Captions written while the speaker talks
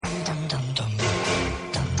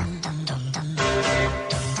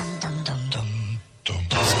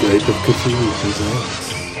Drake of Cthulhu presents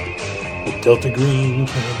the Delta Green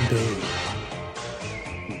Campaign,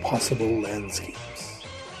 Impossible Landscapes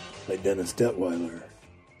by Dennis Detweiler.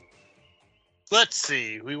 Let's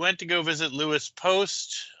see. We went to go visit Lewis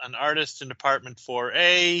Post, an artist in Department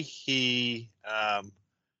 4A. He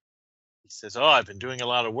says, I've been doing a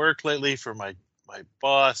lot of work lately for my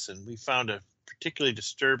boss, and we found a particularly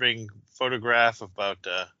disturbing photograph about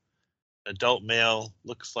an adult male.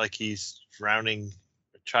 Looks like he's drowning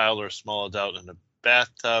a child or a small adult in a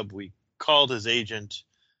bathtub. We called his agent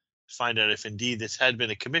to find out if indeed this had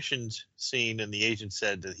been a commissioned scene, and the agent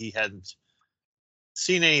said that he hadn't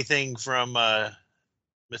seen anything from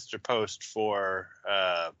Mr. Post for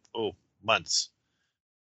months.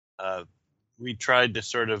 We tried to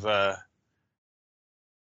sort of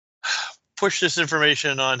push this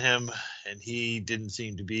information on him, and he didn't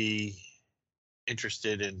seem to be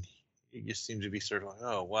interested, and he just seemed to be sort of like,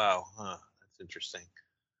 oh, wow, that's interesting.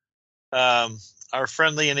 Our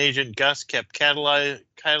friendly and agent Gus kept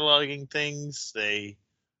cataloging things. They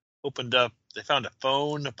found a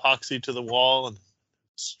phone epoxy to the wall and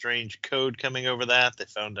strange code coming over that. They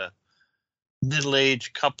found a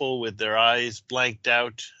middle-aged couple with their eyes blanked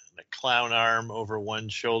out and a clown arm over one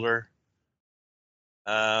shoulder.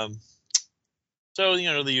 So,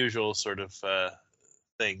 the usual sort of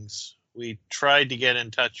things. We tried to get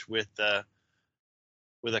in touch with a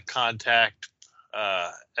contact,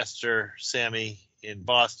 Esther Sammy in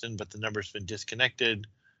Boston, but the number's been disconnected.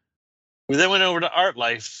 We then went over to Art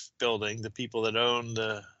Life building, the people that own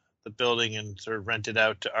the building, and sort of rented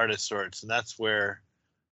out to Artist Sorts, and that's where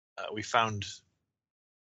we found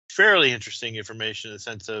fairly interesting information in the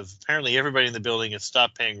sense of apparently everybody in the building has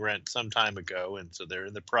stopped paying rent some time ago, and so they're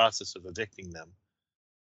in the process of evicting them.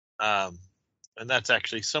 And that's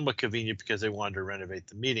actually somewhat convenient because they wanted to renovate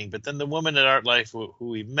the meeting. But then the woman at Art Life who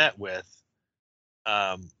we met with,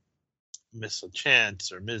 Ms.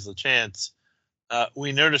 LaChance,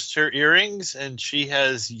 we noticed her earrings, and she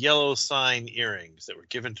has yellow sign earrings that were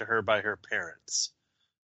given to her by her parents.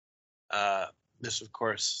 This, of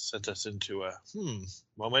course, sent us into a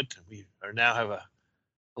moment. We now have a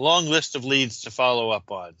long list of leads to follow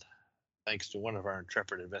up on, thanks to one of our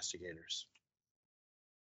intrepid investigators.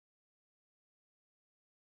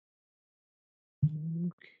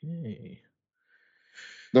 Okay.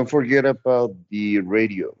 Don't forget about the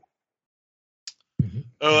radio. Mm-hmm.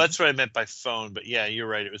 Oh, that's what I meant by phone. But yeah, you're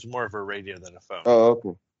right. It was more of a radio than a phone. Oh,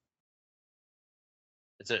 okay.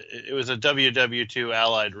 It was a WW2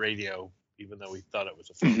 Allied radio, even though we thought it was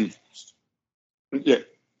a phone. Mm-hmm. Yeah,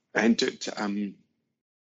 and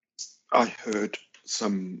I heard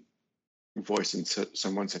some voice and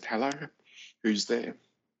someone said, "Hello, who's there?"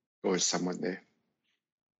 Or is someone there?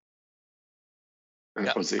 And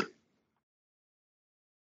that was it.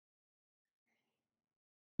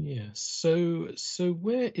 Yeah. So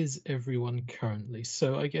where is everyone currently?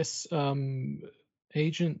 So I guess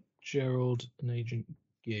Agent Gerald and Agent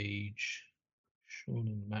Gage, Sean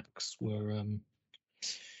and Max were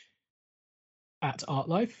at Art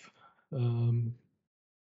Life.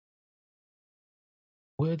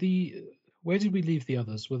 Where did we leave the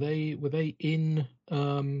others? Were they in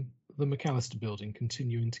the McAllister building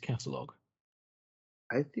continuing to catalog?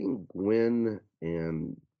 I think Gwen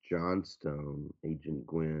and Johnstone, Agent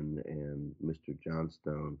Gwen and Mr.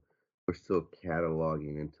 Johnstone, were still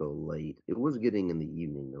cataloging until late. It was getting in the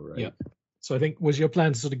evening, though, right? Yeah. So I think was your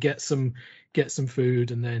plan to sort of get some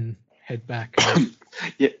food and then head back?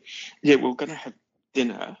 Yeah, we're gonna have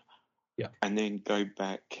dinner. Yeah, and then go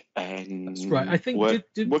back and that's right. I think work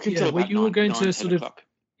until about you were going 9, to sort of were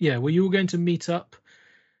you all going to meet up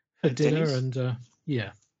for dinner? Denny's? And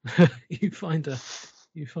you find a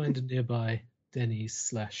nearby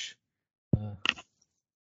Denny's /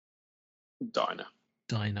 diner.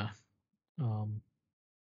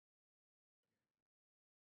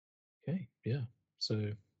 Okay, yeah.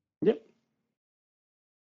 So yep.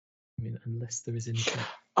 I mean, unless there is anything.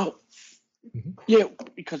 Oh, yeah,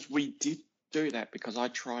 because we did do that because I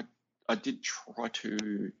did try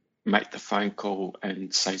to make the phone call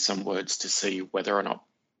and say some words to see whether or not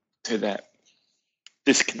to that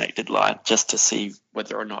disconnected line, just to see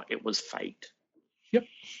whether or not it was faked. Yep.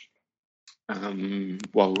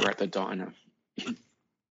 While we were at the diner.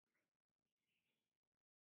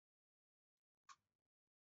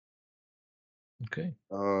 Okay.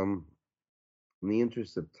 In the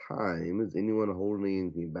interest of time, is anyone holding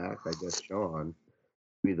anything back? I guess Sean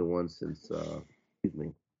be the one since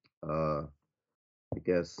I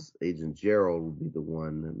guess Agent Gerald will be the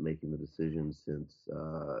one making the decision since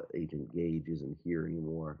Agent Gage isn't here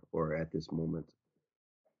anymore, or at this moment.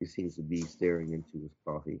 He seems to be staring into his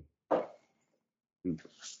coffee.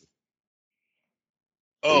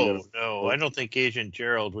 Oh no, I don't think Agent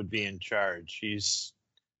Gerald would be in charge.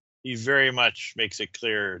 He very much makes it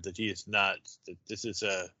clear that he is not. That this is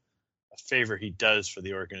a favor he does for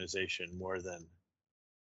the organization more than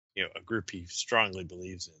a group he strongly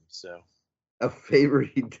believes in. So a favor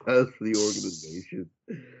he does for the organization.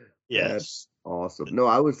 yes, That's awesome. No,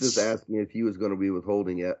 I was just asking if he was going to be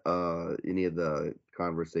withholding any of the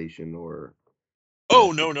conversation or.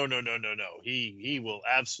 Oh no. He will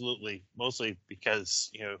absolutely, mostly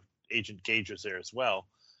because Agent Gage was there as well.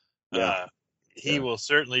 Yeah. He will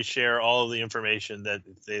certainly share all of the information that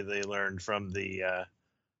they learned from the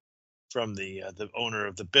owner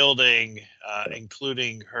of the building,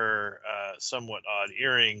 including her somewhat odd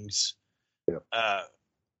earrings. Yep.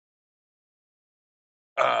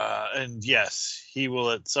 And yes, he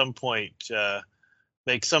will at some point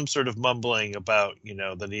make some sort of mumbling about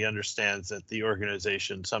that he understands that the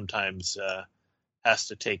organization sometimes has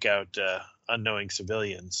to take out unknowing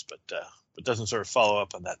civilians, but doesn't sort of follow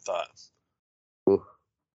up on that thought.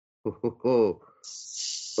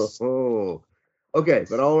 Okay,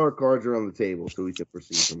 but all our cards are on the table, so we can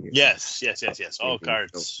proceed from here. Yes. All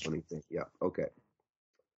cards. Anything. Yeah. Okay.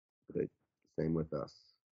 Good. Same with us.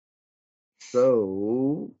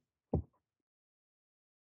 So,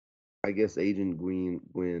 I guess Agent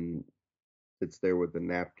Gwyn sits there with a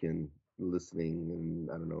napkin, listening, and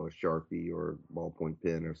I don't know, a Sharpie or ballpoint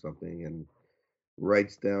pen or something, and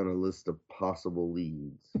writes down a list of possible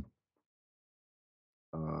leads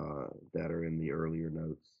that are in the earlier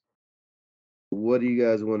notes. What do you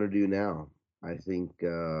guys want to do now? I think,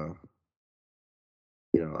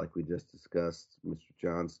 like we just discussed, Mr.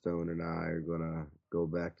 Johnstone and I are going to go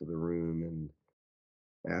back to the room and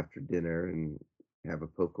after dinner and have a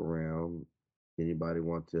poke around. Anybody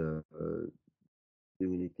want to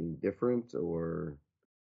do anything different or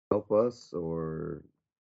help us or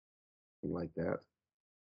anything like that?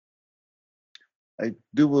 I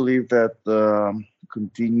do believe that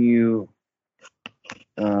continue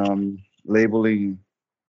labeling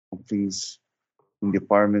of things in the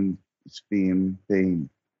apartment is paying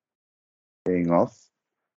off.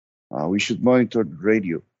 We should monitor the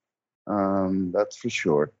radio. That's for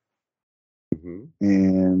sure. Mm-hmm.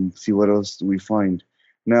 And see what else do we find.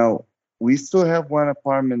 Now, we still have one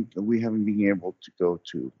apartment that we haven't been able to go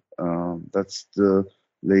to. That's the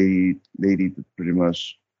lady that pretty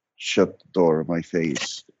much shut the door in my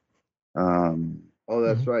face. Oh,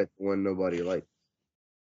 that's right. The one nobody liked.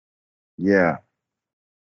 Yeah.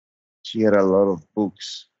 She had a lot of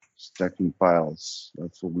books stacking piles.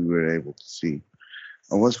 That's what we were able to see.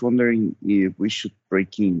 I was wondering if we should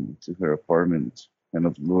break into her apartment, kind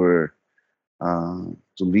of lure her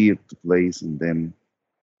to leave the place, and then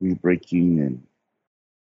we break in and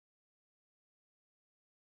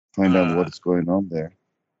find out what's going on there.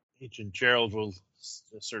 Agent Gerald will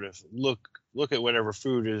sort of look at whatever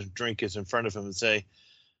food or drink is in front of him and say,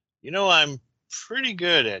 I'm pretty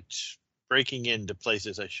good at breaking into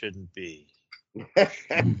places I shouldn't be.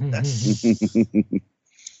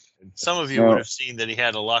 Some of you would have seen that he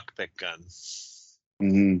had a lockpick gun.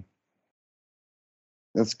 Mm-hmm.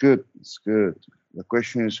 That's good. That's good. The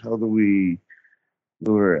question is, how do we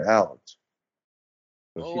lure her out?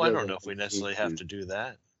 I don't know if we necessarily have to do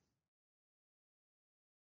that.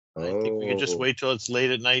 I think we could just wait till it's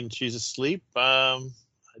late at night and she's asleep. I'd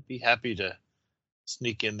be happy to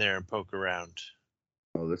sneak in there and poke around.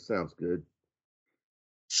 Oh, this sounds good.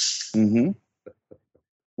 Mm-hmm.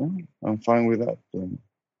 Well, I'm fine with that.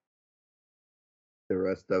 The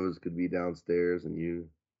rest of us could be downstairs and you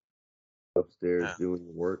upstairs doing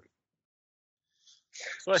the work.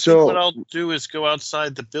 So I think what I'll do is go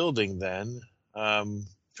outside the building then,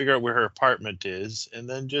 figure out where her apartment is, and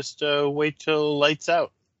then just wait till lights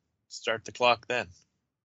out. Start the clock then.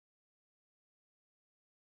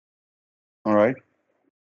 All right.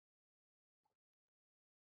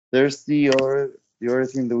 There's the other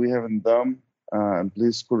thing that we haven't done, and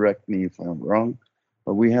please correct me if I'm wrong,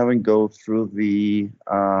 but we haven't go through the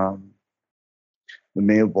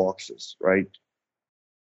mailboxes, right?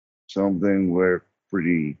 Some of them were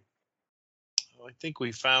pretty. I think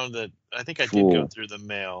we found that. I think I full. did go through the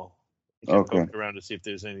mail. I poked around to see if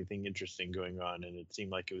there's anything interesting going on, and it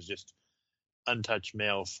seemed like it was just untouched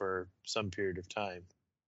mail for some period of time.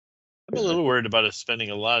 I'm a little worried about us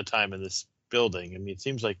spending a lot of time in this building. I mean, it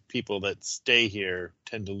seems like people that stay here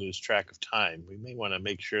tend to lose track of time. We may want to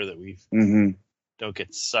make sure that we don't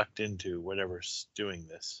get sucked into whatever's doing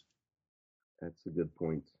this. That's a good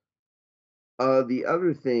point. The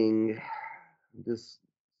other thing, just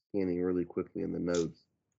scanning really quickly in the notes,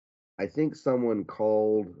 I think someone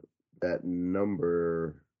called that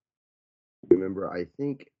number Remember, I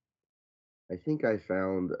think I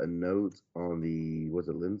found a note on was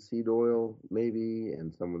it linseed oil maybe,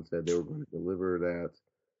 and someone said they were going to deliver that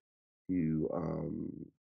to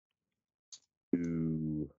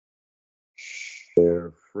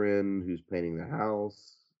their friend who's painting the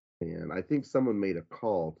house, and I think someone made a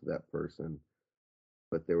call to that person,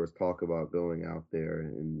 but there was talk about going out there,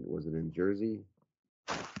 and was it in Jersey?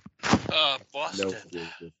 Boston. No, it is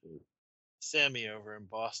this week. Sammy over in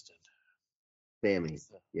Boston. Sammy,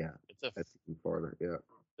 yeah, It's a that's even farther. Yeah,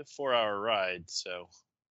 it's a 4-hour ride, so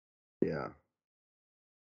yeah.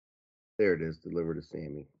 There it is, delivered to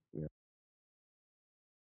Sammy. Yeah.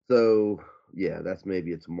 So yeah, that's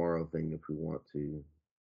maybe a tomorrow thing if we want to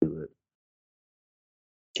do it.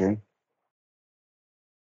 Okay.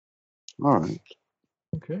 All right.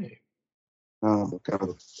 Okay.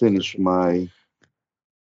 Gotta finish my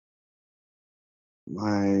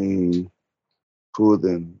food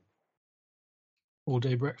and All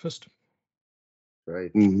day breakfast.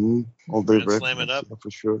 Right. all day Grand Slam it breakfast, up. yeah,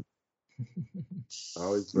 for sure.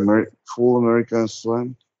 Always breakfast. Full American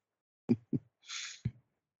slam.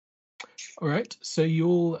 All right. So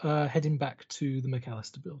you're heading back to the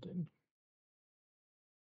McAllister building.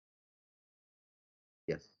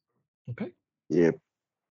 Yes. Okay. Yep.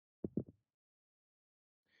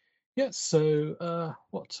 Yeah. So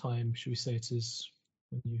what time should we say it is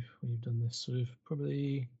when you've done this? Sort of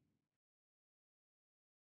probably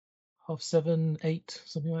 7:30, 8,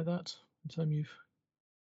 something like that. The time you've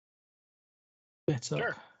met up,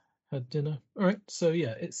 Sure. had dinner. All right. So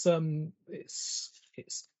yeah, it's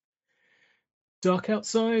dark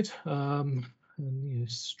outside, and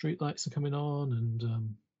street lights are coming on, and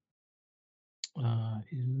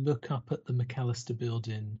you look up at the McAllister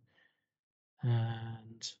building,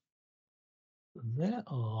 and there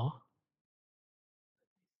are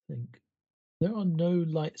no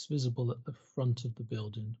lights visible at the front of the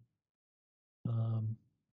building, in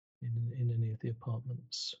any of the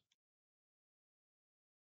apartments.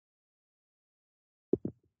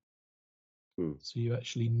 So you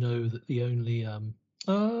actually know that the only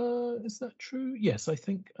is that true? Yes, I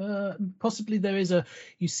think possibly there is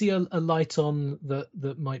you see a light on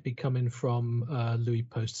that might be coming from Louis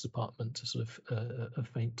Post's apartment, a sort of a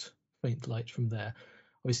faint light from there.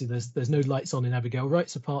 Obviously there's no lights on in Abigail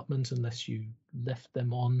Wright's apartment unless you left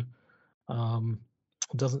them on.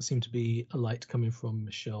 Doesn't seem to be a light coming from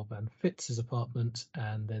Michelle Van Fitz's apartment,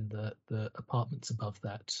 and then the apartments above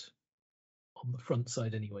that on the front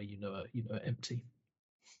side anyway, are empty.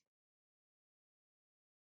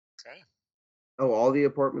 Okay. Oh, all the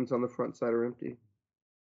apartments on the front side are empty?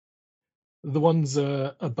 The ones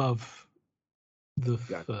above the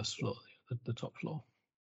Gotcha. first floor, the top floor.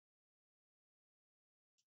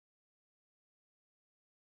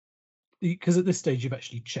 Because at this stage you've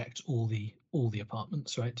actually checked all the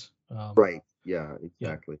apartments, right? Right. Yeah,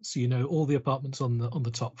 exactly. Yeah. So all the apartments on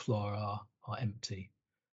the top floor are empty.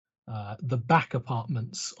 The back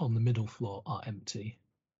apartments on the middle floor are empty.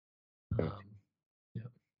 Gotcha. Yeah.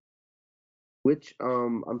 Which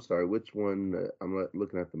I'm sorry, which one? I'm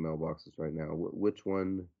looking at the mailboxes right now. Which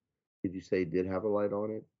one did you say did have a light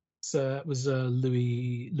on it? So it was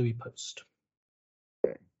Louis Post.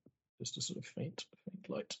 Okay. Just a sort of faint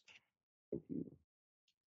light. Thank you.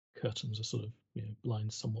 Curtains are sort of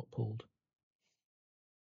blinds somewhat pulled.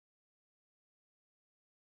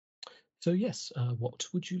 So yes, what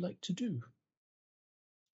would you like to do?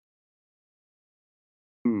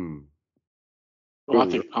 Well, I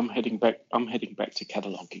think I'm heading back to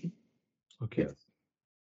cataloging. Okay. Yes.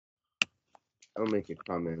 I'll make a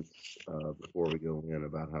comment before we go in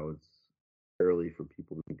about how it's early for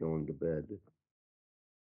people to be going to bed.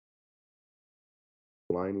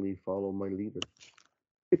 Blindly follow my leader.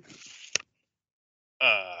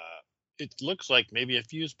 It looks like maybe a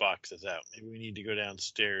fuse box is out. Maybe we need to go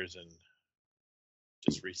downstairs and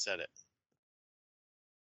just reset it.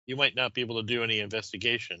 You might not be able to do any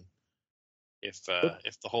investigation if the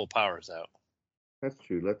whole power's out. That's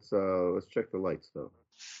true. Let's check the lights though.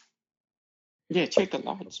 Yeah, check the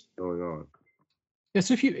lights. What's going on? Yeah,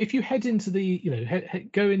 so if you head into the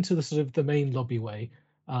go into the sort of the main lobbyway,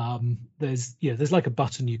 there's like a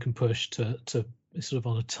button you can push to sort of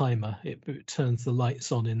on a timer. It turns the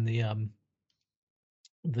lights on in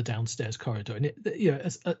the downstairs corridor, and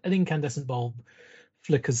an incandescent bulb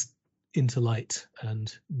flickers into light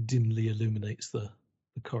and dimly illuminates the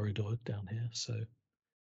corridor down here. So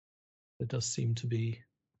there does seem to be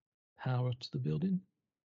power to the building.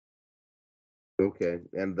 Okay,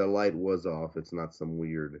 and the light was off. It's not some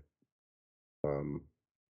weird,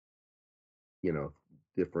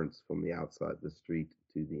 difference from the outside the street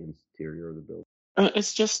to the interior of the building.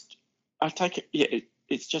 It's just I take it. Yeah,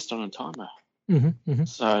 it's just on a timer, Mm-hmm.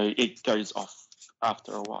 so it goes off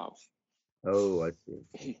after a while. Oh, I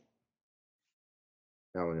see.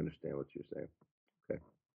 Now I understand what you're saying. Okay.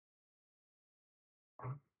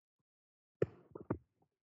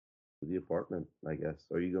 To the apartment, I guess.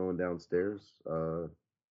 Are you going downstairs,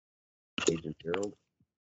 Agent Gerald?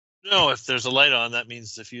 No, if there's a light on, that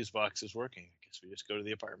means the fuse box is working. I guess we just go to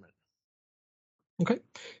the apartment. Okay,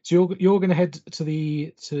 so you're going to head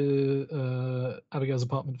to Abigail's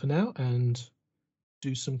apartment for now and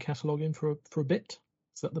do some cataloging for a bit.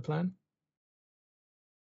 Is that the plan?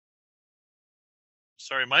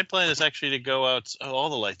 Sorry, my plan is actually to go out. Oh, all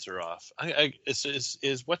the lights are off.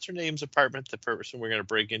 Is what's her name's apartment the person we're going to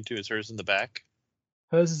break into? Is hers in the back?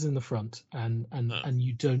 Hers is in the front, and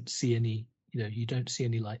you don't see any. You don't see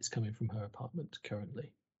any lights coming from her apartment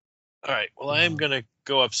currently. All right. Well, I am going to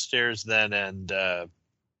go upstairs then and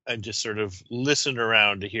just sort of listen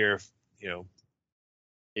around to hear,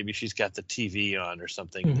 maybe she's got the TV on or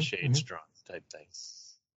something, the shades drawn type thing.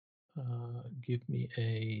 Give me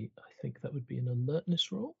I think that would be an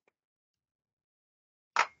alertness roll.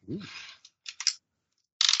 I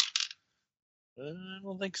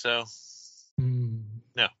don't think so.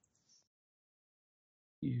 No.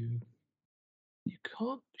 You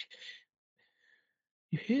can't.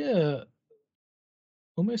 You hear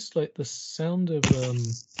almost like the sound of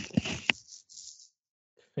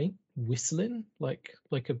faint whistling, like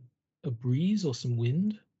a breeze or some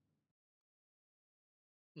wind.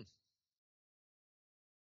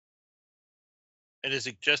 And is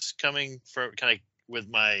it just coming from? Can I, with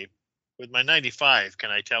my 95,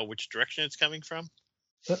 can I tell which direction it's coming from?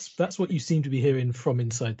 That's what you seem to be hearing from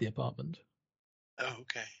inside the apartment. Oh,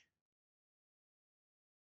 okay.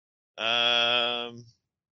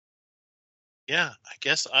 Yeah, I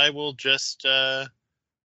guess I will just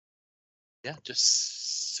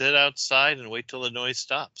sit outside and wait till the noise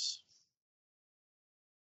stops.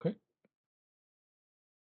 Okay.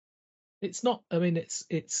 It's not. I mean, it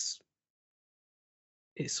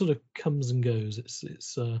sort of comes and goes. It's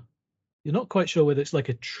you're not quite sure whether it's like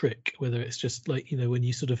a trick, whether it's just like, when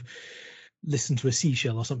you sort of listen to a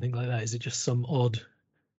seashell or something like that. Is it just some odd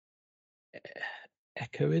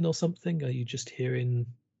echoing or something? Are you just hearing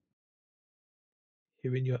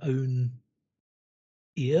your own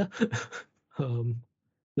ear?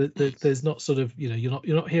 There's not sort of, you're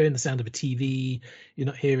not hearing the sound of a TV. You're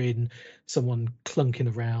not hearing someone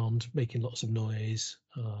clunking around, making lots of noise.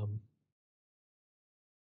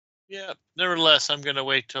 Yeah. Nevertheless, I'm going to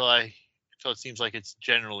wait till it seems like it's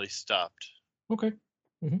generally stopped. Okay.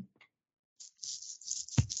 Mm-hmm.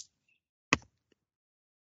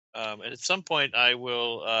 And at some point, I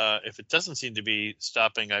will, if it doesn't seem to be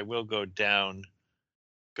stopping, I will go down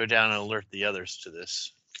and alert the others to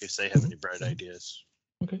this in case they have any bright ideas.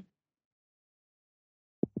 Okay.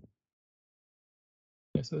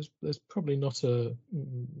 Yeah, so there's probably not a.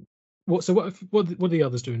 What are the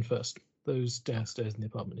others doing first? Those downstairs in the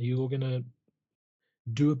apartment. Are you all going to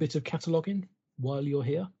do a bit of cataloging while you're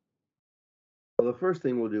here? Well, the first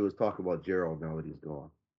thing we'll do is talk about Gerald now that he's gone.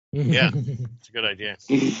 Yeah, it's a good idea.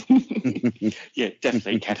 Yeah,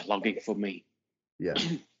 definitely cataloging for me. Yeah.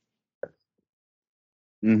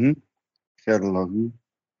 Cataloging.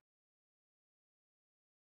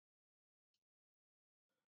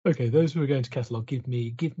 Okay, those who are going to catalog, give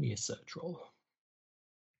me a search roll.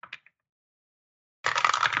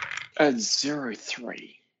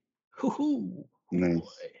 03. Hoo-hoo. Nice.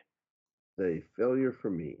 A failure for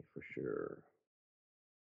me, for sure.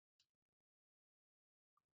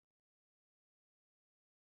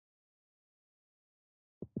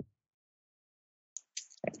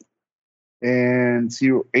 And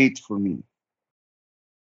 08 for me.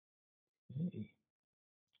 Okay.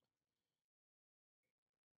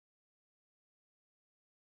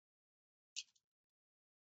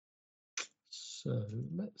 So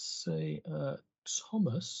let's say,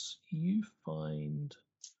 Thomas, you find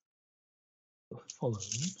the following.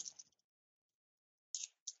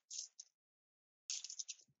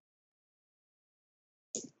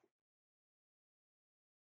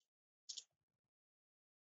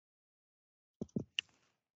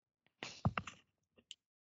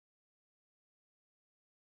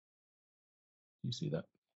 You see that?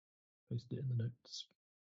 Posted it in the notes.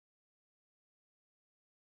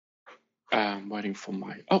 Waiting for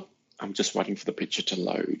I'm just waiting for the picture to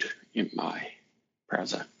load in my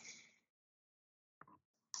browser.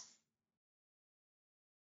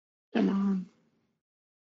 Come on.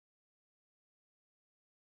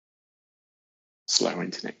 Slow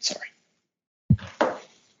internet, sorry.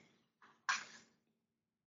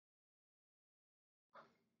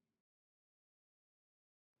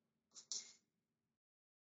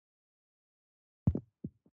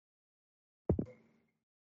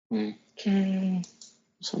 Okay.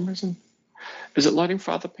 For some reason. Is it loading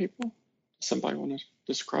for other people? Does somebody want to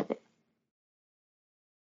describe it?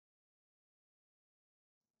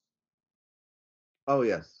 Oh,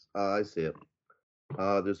 yes. I see it.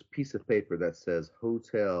 There's a piece of paper that says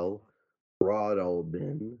Hotel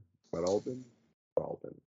Broadalbin,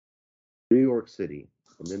 New York City.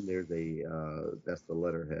 And then there's that's the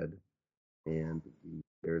letterhead. And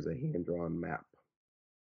there's a hand-drawn map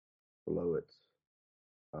below it.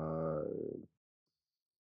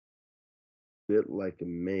 Bit like a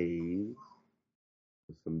maze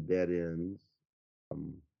with some dead ends.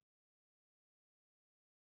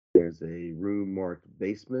 There's a room marked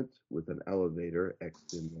basement with an elevator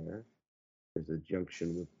X in there. There's a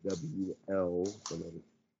junction with WL, another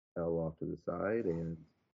L off to the side, and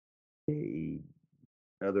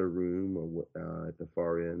another room at the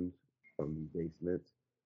far end from the basement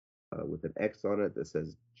with an X on it that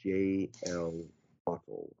says JL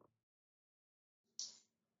Bottle.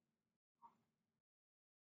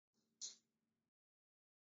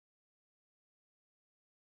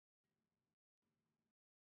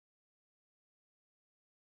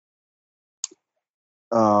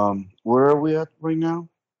 Where are we at right now?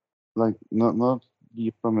 Like, not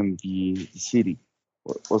from the city.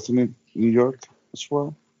 Wasn't it New York as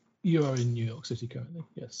well? You are in New York City currently,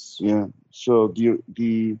 yes. Yeah. So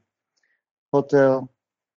the hotel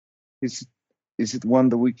is it one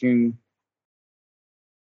that we can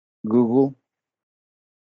Google?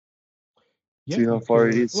 Yeah, See how far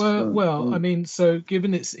it is. Well, I mean, so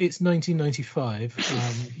given it's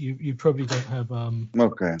 1995, you probably don't have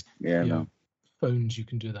Okay. Yeah. No. phones you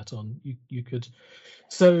can do that on. You could.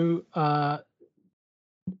 So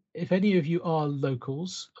if any of you are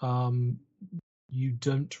locals, you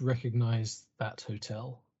don't recognize that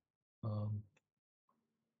hotel.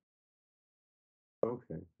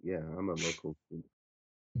 Okay. Yeah, I'm a local.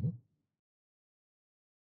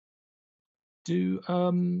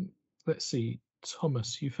 Let's see,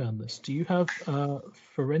 Thomas, you found this. Do you have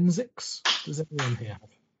forensics? Does anyone here have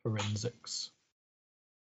forensics?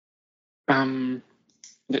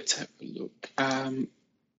 Let's have a look.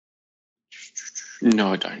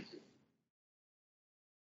 No, I don't.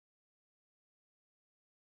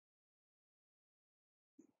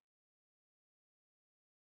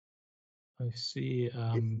 I see.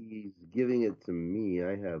 If he's giving it to me,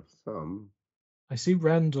 I have some. I see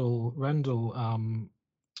Randall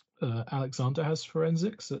Alexander has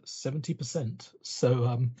forensics at 70%.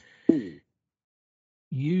 So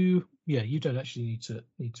you don't actually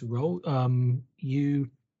need to roll. You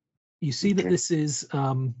see that this is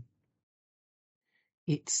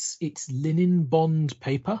it's linen bond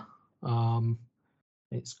paper.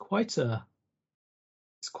 It's quite a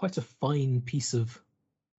fine piece of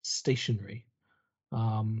stationery,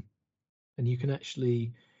 and you can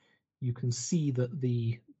see that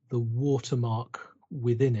the watermark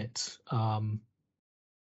within it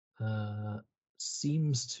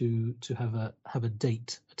seems to have a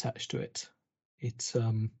date attached to it. It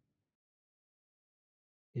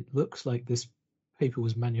looks like this paper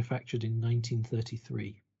was manufactured in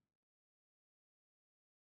 1933.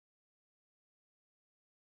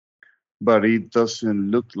 But it doesn't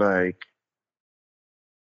look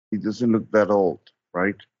that old,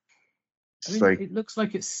 right? I mean, it looks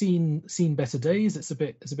like it's seen better days. It's a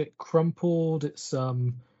bit crumpled. It's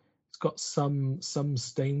got some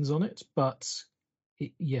stains on it, but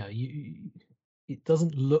it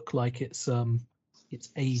doesn't look like it's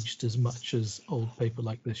aged as much as old paper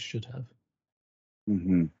like this should have.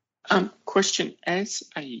 Mm-hmm. Question: as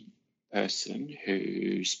a person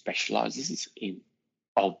who specializes in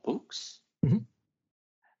old books,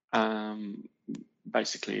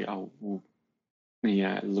 basically I will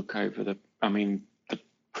look over the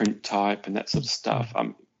print type and that sort of stuff.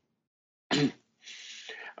 I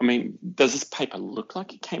mean, does this paper look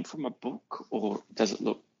like it came from a book, or does it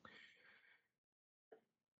look?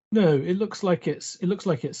 No, it looks like it's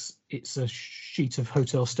a sheet of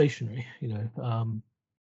hotel stationery.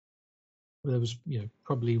 There was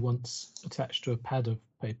probably once attached to a pad of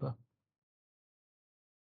paper.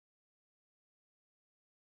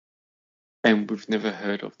 And we've never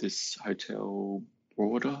heard of this hotel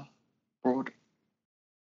Broadbill?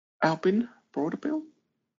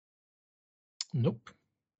 Nope.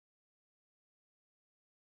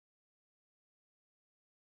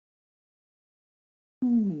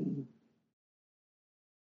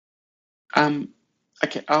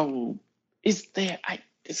 Okay. Is there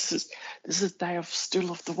this is day of still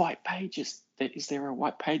of the white pages. Is there a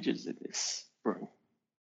white pages in this room?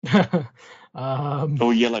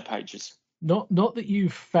 Or yellow pages? Not that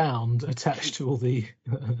you've found attached to all the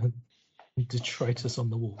detritus on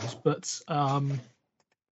the walls. But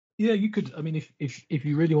yeah, you could. I mean, if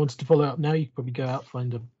you really wanted to follow up now, you could probably go out,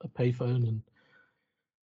 find a payphone,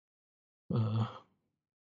 and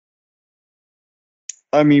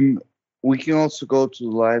I mean, we can also go to the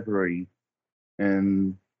library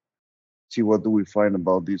and see what do we find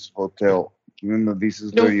about this hotel, given that this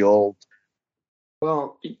is very old.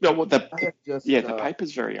 Well, the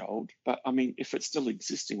paper's very old, but I mean, if it's still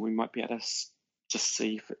existing, we might be able to just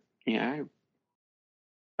see if it,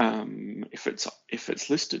 if it's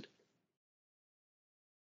listed.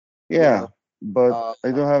 Yeah, but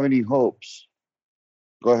I don't have any hopes.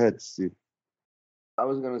 Go ahead, Steve. I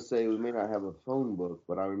was going to say we may not have a phone book,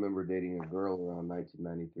 but I remember dating a girl around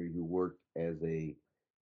 1993 who worked as a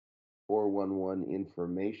 411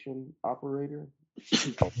 information operator.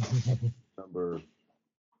 Number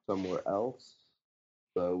somewhere else,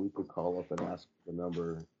 so we could call up and ask the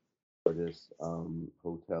number for this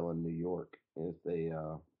hotel in New York. And if they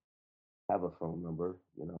have a phone number,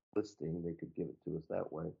 listing, they could give it to us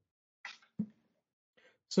that way.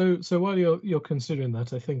 So while you're considering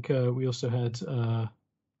that, I think we also had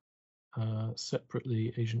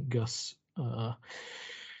separately Agent Gus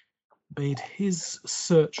made his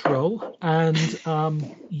search roll, and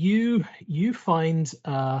you find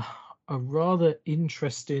a rather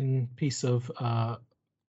interesting piece of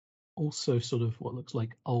also sort of what looks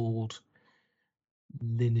like old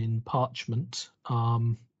linen parchment.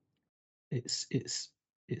 It's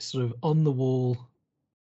sort of on the wall,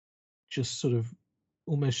 just sort of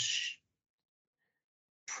almost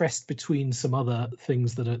pressed between some other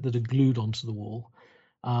things that are glued onto the wall.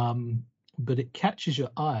 But it catches your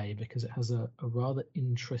eye because it has a rather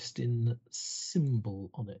interesting symbol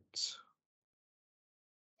on it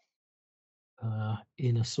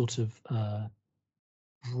in a sort of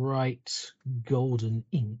bright golden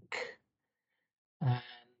ink.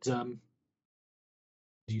 And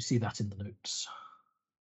you see that in the notes.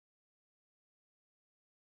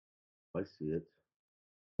 I see it.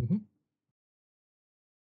 Mm-hmm.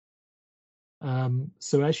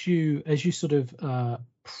 So as you sort of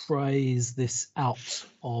prise this out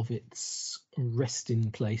of its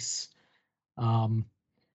resting place,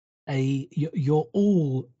 you're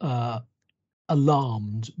all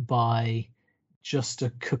alarmed by just a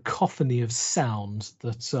cacophony of sound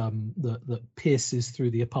that pierces through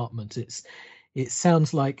the apartment. It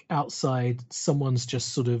sounds like outside someone's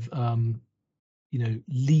just sort of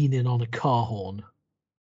leaning on a car horn,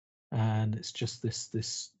 and it's just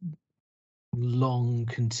this long,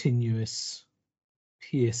 continuous,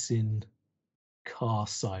 piercing car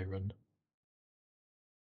siren.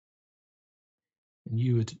 And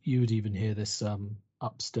you would even hear this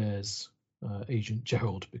upstairs, Agent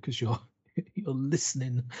Gerald, because you're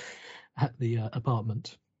listening at the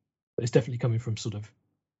apartment. But it's definitely coming from sort of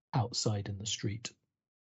outside in the street.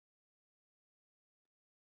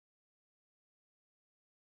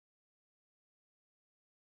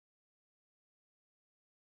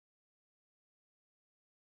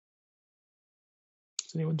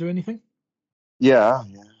 Does anyone do anything? Yeah,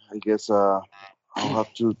 I guess I'll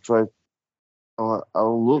have to try.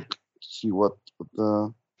 I'll look to see what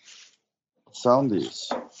the sound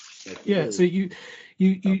is. Yeah, so you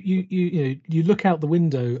look out the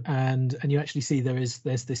window and you actually see there's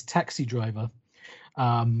this taxi driver,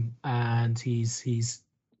 and he's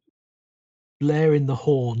blaring the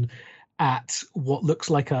horn at what looks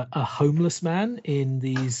like a homeless man in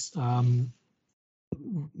these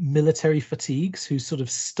military fatigues who's sort of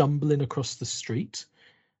stumbling across the street.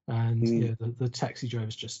 And the taxi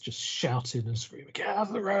driver's just shouting and screaming, "Get out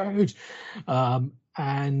of the road!"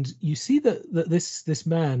 And you see that this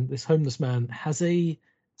man, this homeless man, has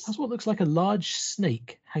what looks like a large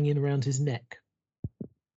snake hanging around his neck.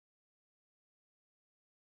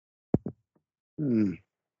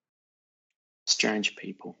 Strange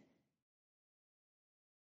people.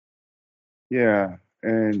 Yeah,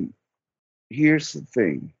 and here's the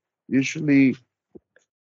thing. Usually,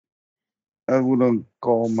 I wouldn't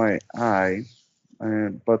call my eye,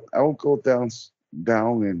 but I'll go down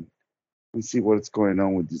and see what's going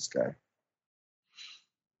on with this guy.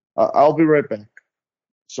 I'll be right back.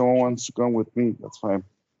 Someone wants to come with me, that's fine.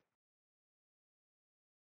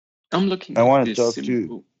 I'm looking I at want to this talk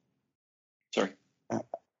symbol. to. Sorry.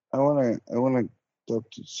 I want to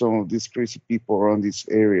talk to some of these crazy people around this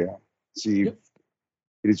area. See if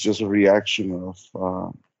it is just a reaction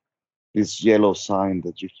of this yellow sign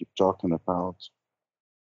that you keep talking about.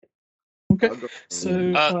 Okay.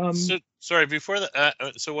 So, sorry. Before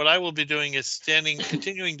that, so what I will be doing is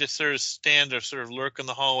continuing to sort of stand or sort of lurk in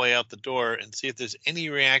the hallway out the door and see if there's any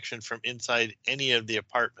reaction from inside any of the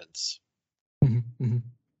apartments. Mm-hmm.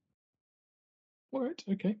 All right.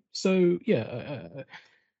 Okay. So yeah,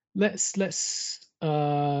 let's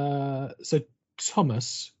so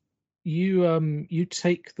Thomas, you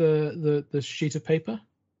take the sheet of paper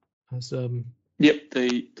as Yep,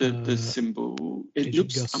 the symbol. It Agent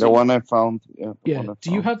looks. Gus. I The mean, one I found. Yeah, the Yeah. one I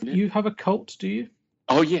Do you found. have a cult? Do you?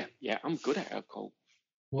 oh yeah, I'm good at occult.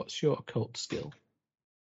 What's your occult skill?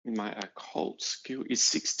 My occult skill is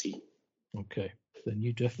 60. Okay. Then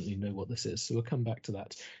you definitely know what this is. So we'll come back to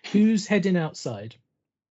that. Who's heading outside?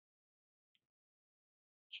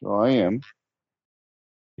 So I am.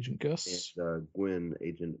 Agent Gus And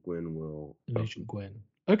Agent Gwen will. and Agent Gwen.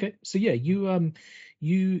 Okay. So yeah,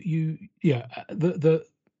 the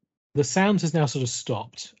sound has now sort of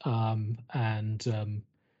stopped, and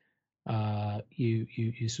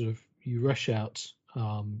you sort of you rush out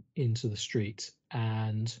into the street,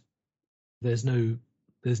 and there's no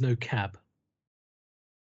cab,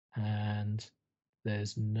 and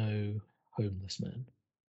there's no homeless man.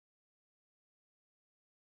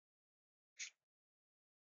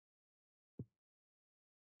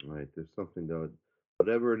 All right, there's something though.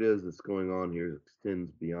 Whatever it is that's going on here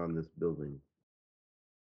extends beyond this building.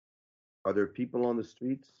 Are there people on the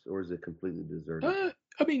streets, or is it completely deserted?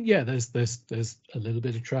 I mean, yeah, there's a little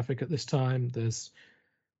bit of traffic at this time.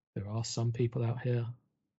 There are some people out here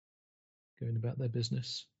going about their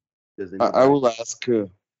business. Does I anybody? will ask.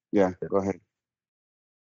 Yeah, go ahead.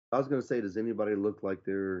 I was going to say, does anybody look like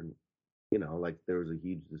they're, like there was a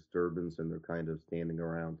huge disturbance and they're kind of standing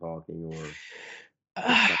around talking, or it's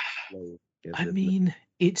kind of slow, as I if mean,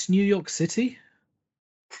 it's New York City.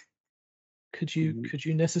 Could Mhm.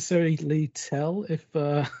 you necessarily tell if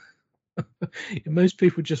most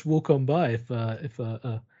people just walk on by if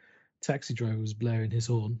a taxi driver was blaring his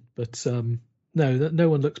horn? But no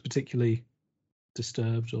one looks particularly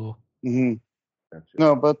disturbed or. Mhm. Gotcha.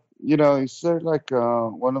 No, but is there like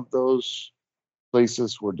one of those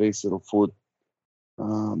places where they sell food?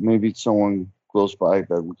 Maybe someone close by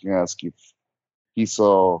that we can ask if he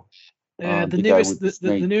saw The the guy nearest with the the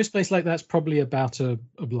snake. nearest place like that's probably about a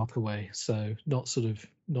block away, so not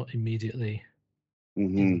immediately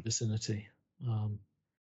in the Hmm vicinity.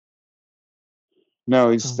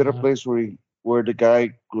 No, is there a Uh, place where the guy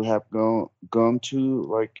could have gone to?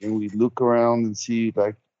 Like, can we look around and see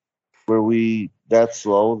like where we that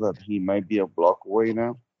slow that he might be a block away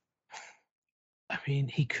now? I mean,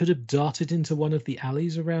 he could have darted into one of the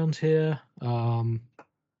alleys around here.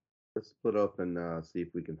 Let's split up and see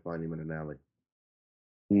if we can find him in an alley.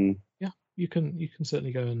 Yeah, you can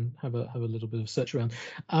certainly go and have a little bit of search around.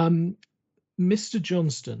 Mr.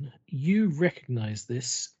 Johnston, you recognize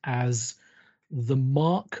this as the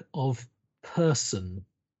mark of person,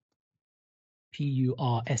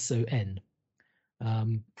 Purson,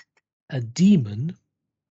 a demon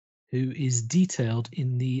who is detailed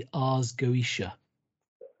in the Ars Goetia.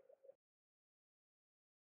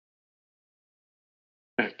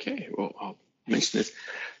 Okay, well, I'll mention this.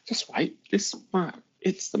 Just wait. This mark,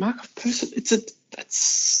 it's the mark of person.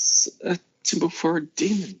 That's a symbol for a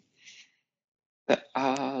demon. That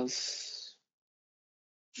Ars,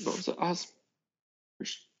 what was it? Ars.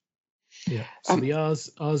 Yeah. So the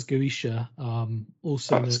Ars Goetia,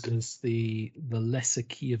 also known as the Lesser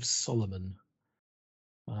Key of Solomon.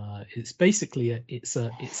 It's basically it's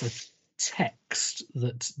a text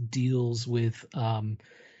that deals with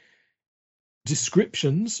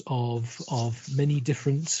descriptions of many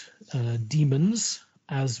different demons,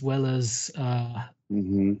 as well as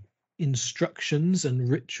instructions and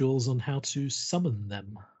rituals on how to summon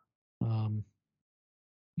them.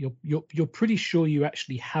 You're pretty sure you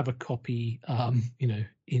actually have a copy, in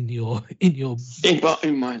your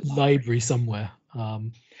in my library somewhere.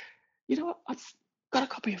 You know what? I've got a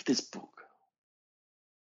copy of this book.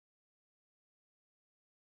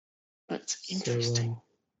 That's interesting.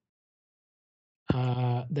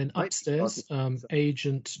 So, then upstairs,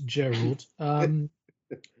 Agent Gerald. Yeah,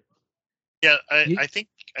 I think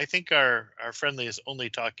our friendly is only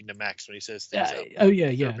talking to Max when he says things. Yeah.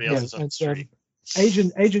 Else is on the street.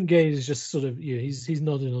 Agent Gaze is just sort of he's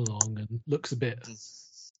nodding along and looks a bit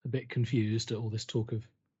confused at all this talk of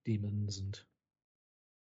demons and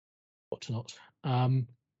whatnot.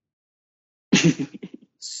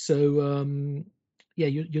 So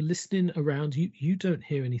you're listening around. You don't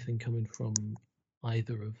hear anything coming from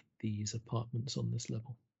either of these apartments on this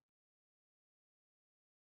level.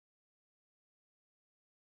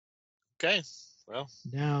 Okay. Well,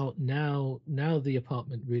 now the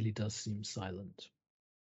apartment really does seem silent.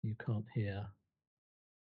 You can't hear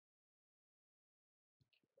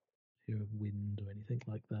a wind or anything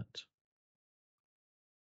like that.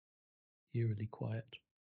 Eerily quiet.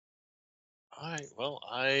 all right. Well,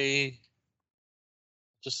 I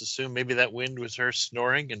just assume maybe that wind was her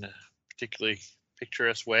snoring in a particularly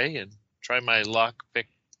picturesque way and try my lockpick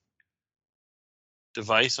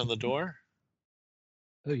device on the door.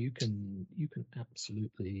 Oh, you can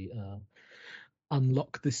absolutely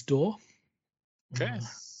unlock this door. Okay.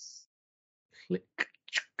 Click,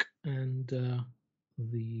 and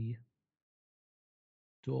the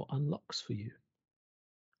door unlocks for you.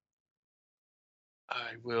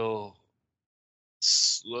 I will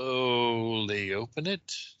slowly open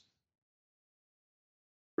it,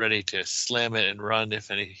 ready to slam it and run if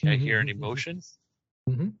I hear any motion.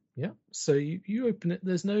 Yeah. So you open it.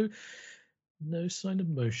 There's no sign of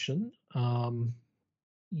motion.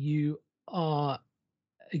 You are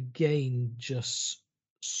again just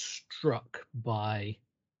struck by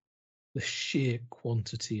the sheer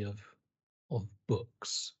quantity of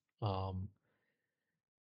books. I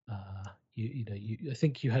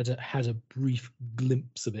think you had a brief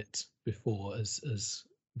glimpse of it before as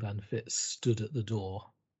Van Fitz stood at the door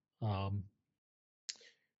for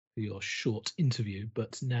your short interview,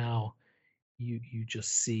 but now you just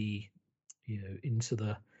see into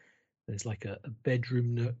there's like a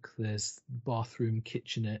bedroom nook, there's bathroom,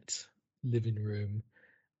 kitchenette, living room,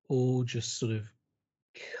 all just sort of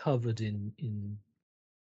covered in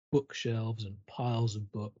bookshelves and piles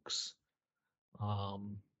of books.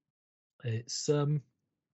 It's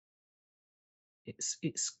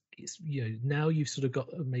now you've sort of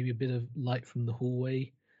got maybe a bit of light from the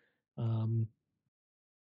hallway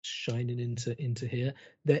shining into here.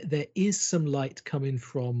 There is some light coming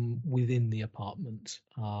from within the apartment,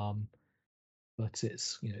 but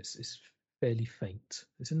it's fairly faint.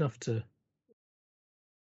 It's enough to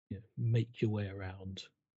make your way around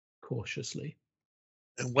cautiously.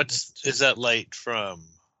 And is that light from?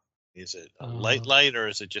 Is it a light, or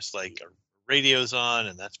is it just like a radio's on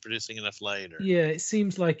and that's producing enough light? Or? Yeah, it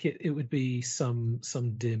seems like it would be some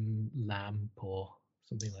dim lamp or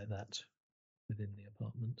something like that within the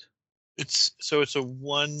apartment. It's a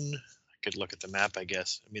one. I could look at the map, I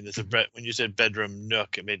guess. I mean, there's when you said bedroom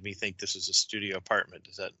nook, it made me think this is a studio apartment.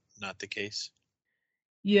 Is that not the case?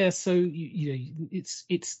 Yeah, so it's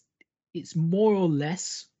more or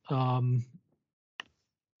less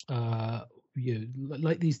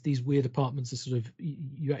like these weird apartments are sort of,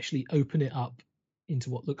 you actually open it up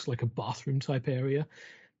into what looks like a bathroom type area.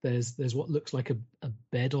 There's what looks like a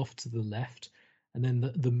bed off to the left, and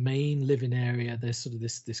then the main living area, there's sort of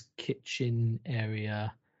this kitchen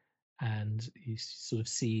area, and you sort of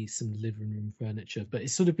see some living room furniture, but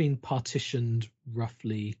it's sort of been partitioned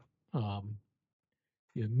roughly,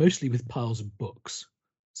 mostly with piles of books.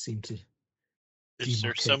 Seem to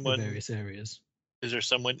demarcate the various areas. Is there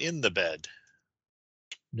someone in the bed?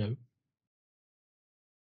 No.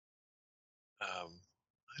 I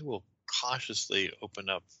will cautiously open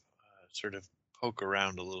up, sort of poke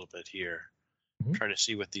around a little bit here, try to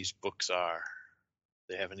see what these books are. If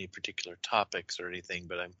they have any particular topics or anything,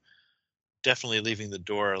 but I'm definitely leaving the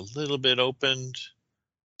door a little bit opened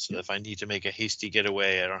so that if I need to make a hasty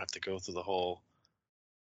getaway, I don't have to go through the whole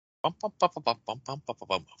bump,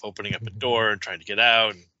 opening up a door and trying to get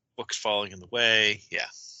out and books falling in the way. Yeah.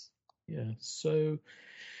 Yeah. So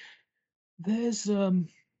there's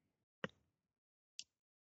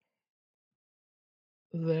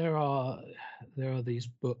there are these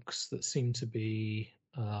books that seem to be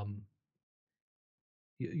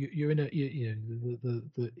you're in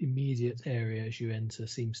the immediate area as you enter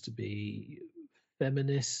seems to be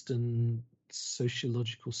feminist and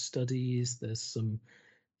sociological studies. There's some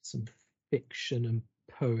fiction and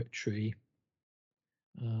poetry.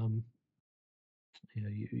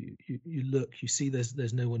 You look, you see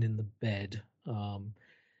there's no one in the bed.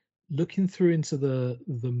 Looking through into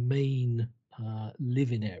the main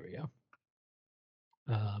living area,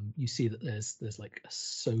 you see that there's like a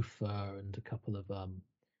sofa and a couple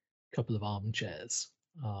of armchairs.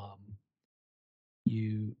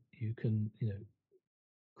 You can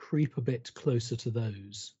creep a bit closer to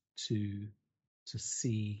those to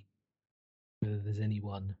see whether there's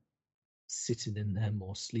anyone sitting in them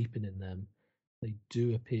or sleeping in them. They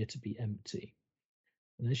do appear to be empty.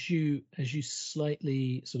 And as you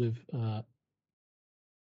slightly sort of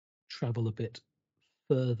travel a bit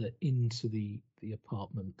further into the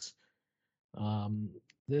apartment,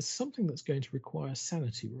 there's something that's going to require a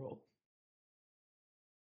sanity roll.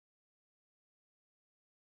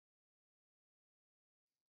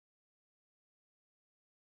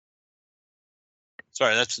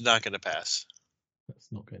 Sorry, that's not going to pass.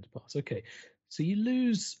 That's not going to pass. Okay, so you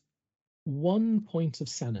lose 1 point of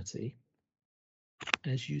sanity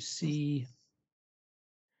as you see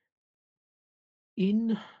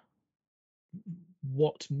in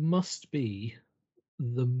what must be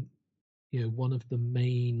one of the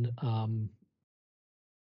main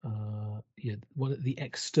one of the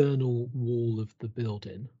external wall of the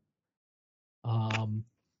building.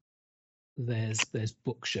 There's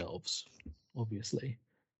bookshelves, obviously,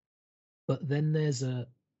 but then there's a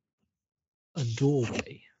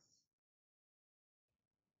doorway,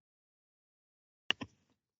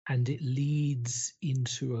 and it leads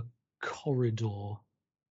into a corridor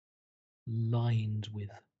lined with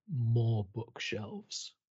more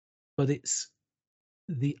bookshelves. But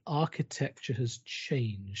the architecture has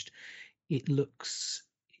changed. It looks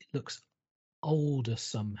older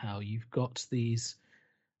somehow. You've got these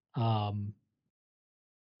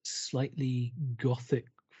slightly Gothic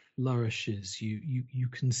flourishes. You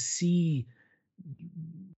can see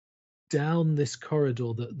down this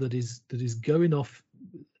corridor that is going off,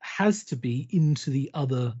 has to be into the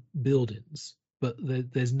other buildings, but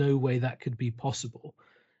there's no way that could be possible.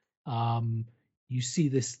 You see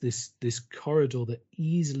this corridor that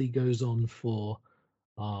easily goes on for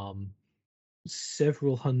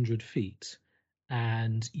several hundred feet,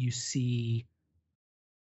 and you see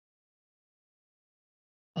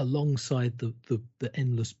alongside the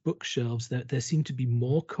endless bookshelves there seem to be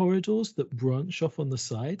more corridors that branch off on the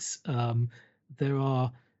sides. There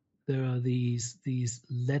are these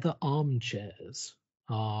leather armchairs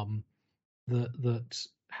that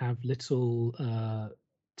have little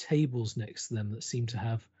tables next to them that seem to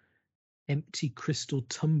have empty crystal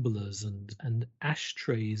tumblers and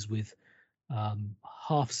ashtrays with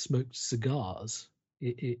half-smoked cigars.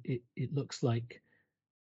 It looks like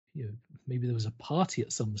maybe there was a party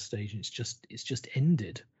at some stage and it's just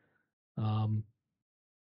ended.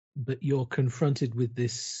 But you're confronted with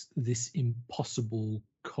this impossible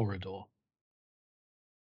corridor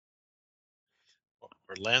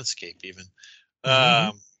or landscape even.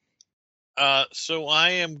 Mm-hmm. So I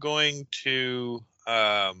am going to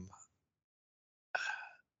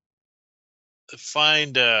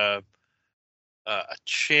find a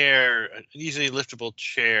chair, an easily liftable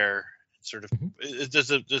chair. Sort of. Mm-hmm. Does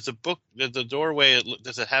the doorway?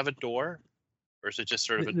 Does it have a door, or is it just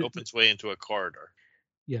sort of an open way into a corridor?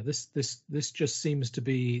 Yeah, this just seems to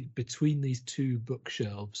be between these two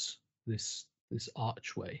bookshelves. This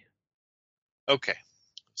archway. Okay,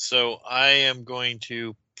 so I am going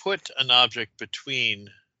to put an object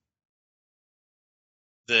between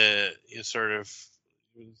the sort of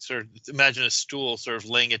imagine a stool, sort of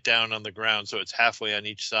laying it down on the ground so it's halfway on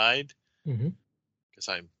each side. Because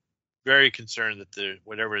I'm very concerned that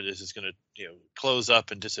whatever it is going to close up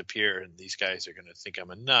and disappear, and these guys are going to think I'm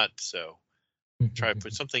a nut. So try to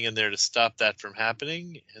put something in there to stop that from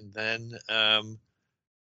happening, and then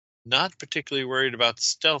not particularly worried about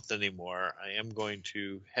stealth anymore. I am going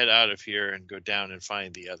to head out of here and go down and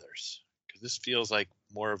find the others, because this feels like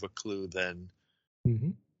more of a clue than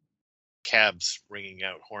cabs ringing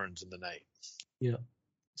out horns in the night. Yeah.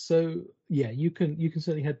 So yeah, you can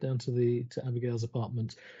certainly head down to Abigail's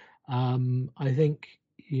apartment. I think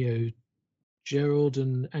Gerald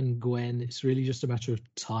and Gwen, it's really just a matter of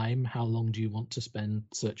time. How long do you want to spend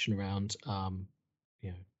searching around?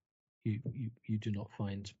 You do not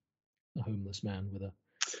find a homeless man with a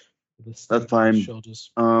That's fine.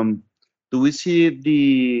 shoulders. Do we see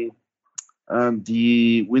the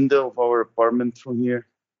window of our apartment from here?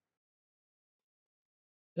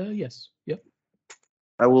 Yes. Yep.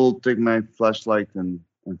 I will take my flashlight and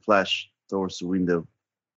flash towards the window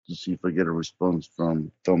to see if I get a response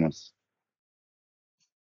from Thomas.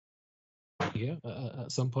 Yeah.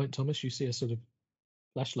 At some point, Thomas, you see a sort of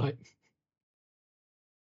flashlight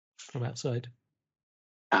from outside.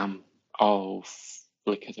 I'll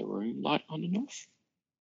flicker the room light on and off.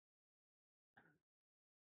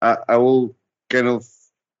 I will kind of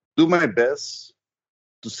do my best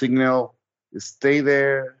to signal, stay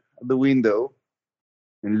there at the window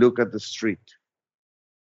and look at the street.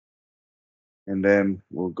 And then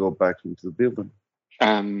we'll go back into the building.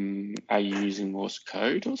 Are you using Morse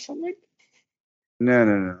code or something?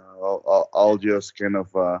 No. I'll just kind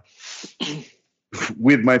of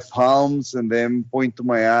with my palms and then point to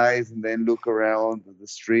my eyes and then look around the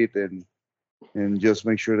street and just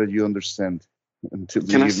make sure that you understand. Until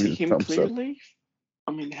Can I see him clearly?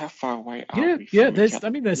 I mean, how far away are we? Yeah. There's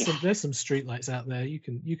some street lights out there. You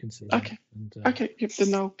can see. Okay. Okay. Yep,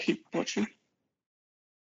 then I'll keep watching.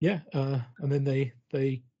 Yeah. And then they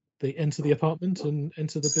enter the apartment and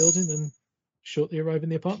enter the building and shortly arrive in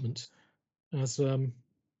the apartment. As same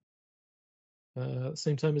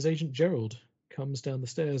time as Agent Gerald comes down the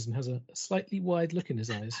stairs and has a slightly wide look in his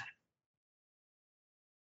eyes.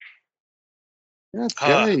 That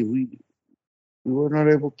guy, we were not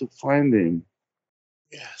able to find him.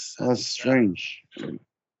 Yes, That's strange.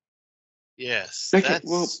 Yes, Okay, that's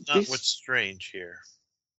well, not what's strange here.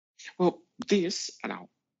 Well, this, and I'll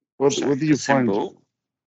What did you find? assemble.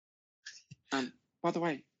 By the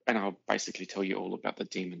way, and I'll basically tell you all about the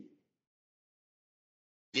demon.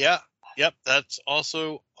 Yeah, yep, that's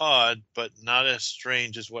also odd, but not as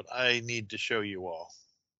strange as what I need to show you all.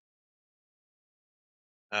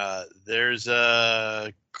 There's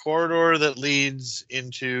a corridor that leads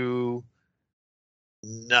into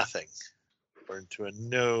nothing, or into a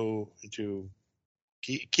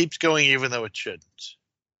keeps going even though it shouldn't.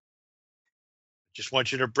 Just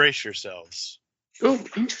want you to brace yourselves. Oh,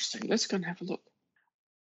 interesting. Let's go and have a look.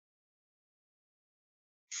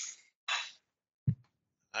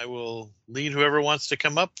 I will lead whoever wants to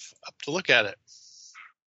come up to look at it.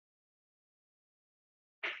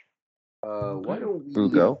 Why don't we We'll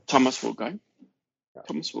go. Thomas will go.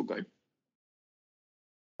 Thomas will go.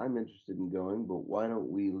 I'm interested in going, but why don't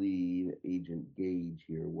we leave Agent Gage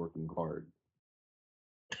here working hard?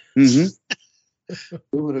 Mm-hmm.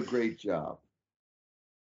 Doing a great job.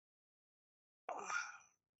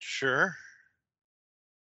 Sure.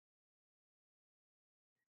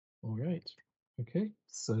 All right. Okay.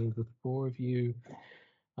 So the four of you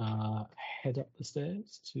head up the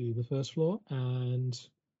stairs to the first floor, and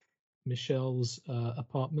Michelle's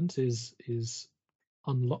apartment is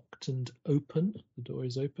unlocked and open. The door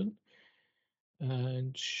is open,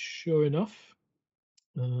 and sure enough,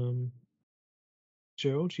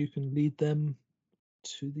 Gerald, you can lead them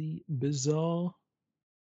to the bizarre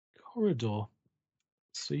corridor.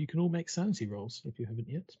 So you can all make sanity rolls if you haven't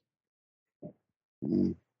yet.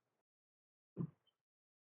 Mm.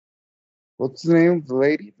 What's the name of the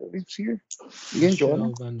lady that lives here? Again, Joanna?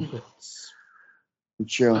 Michelle Van Fitz.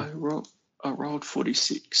 Michelle. I rolled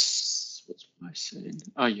 46. What's my saying?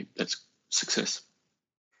 Oh, yeah, that's success.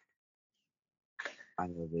 I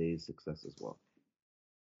have a success as well.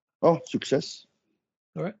 Oh, success.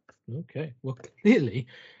 All right. Okay. Well, clearly,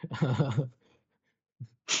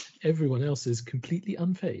 everyone else is completely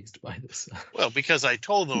unfazed by this. Well, because I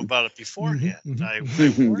told them about it beforehand. Mhm, I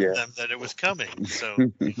warned Yeah. them that it was coming. So,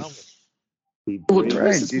 Well, Right,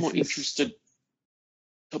 Thomas is this more is- interested.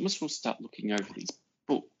 Thomas will start looking over these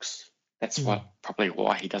books. That's Mm. probably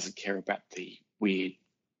why he doesn't care about the weird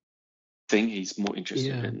thing. He's more interested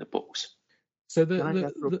Yeah. in the books. So Can I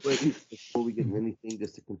ask real quick before we get into anything,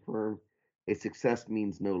 just to confirm, a success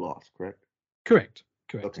means no loss, correct? Correct.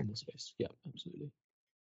 Okay. In this case, yeah, absolutely.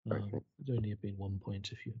 Right, thanks. It'd only have been 1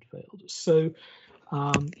 point if you had failed. So,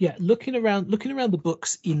 yeah, looking around the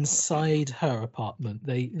books inside her apartment,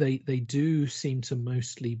 they do seem to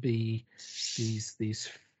mostly be these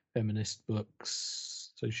feminist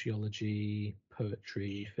books, sociology,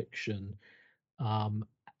 poetry, fiction.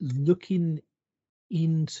 Looking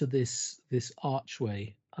into this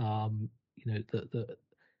archway,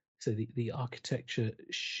 so the architecture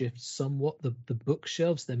shifts somewhat. The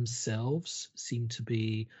bookshelves themselves seem to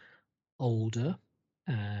be older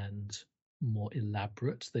and more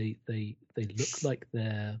elaborate. They look like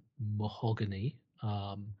they're mahogany,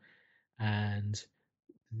 and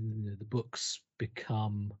the books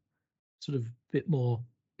become sort of bit more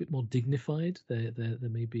dignified. There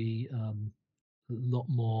may be a lot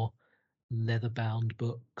more leather bound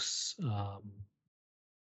books.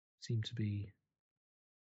 Seem to be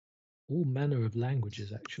all manner of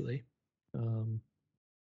languages actually.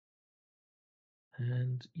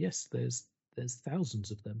 And yes, there's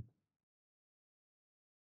thousands of them.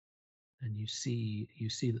 And you see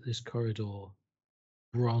that this corridor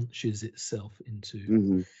branches itself into.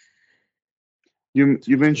 Mhm.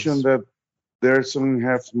 You mentioned that there are some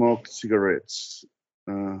half-smoked cigarettes.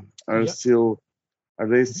 Are Yep.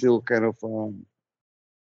 they still kind of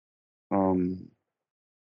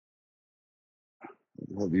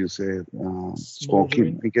how do you say it? Smoking,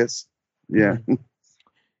 Smoldering. I guess. Yeah.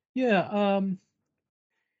 Yeah.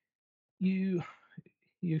 You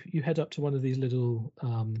head up to one of these little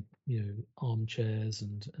armchairs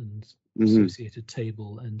and associated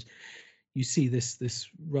table, and you see this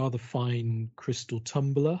rather fine crystal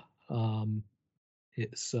tumbler.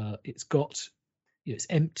 It's got, it's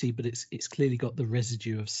empty, but it's clearly got the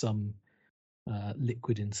residue of some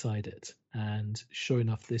liquid inside it. And sure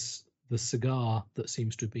enough, the cigar that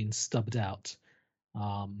seems to have been stubbed out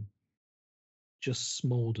just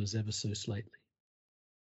smolders ever so slightly.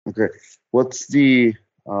 Okay. What's the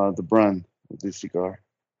brand of this cigar?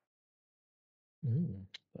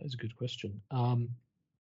 That is a good question.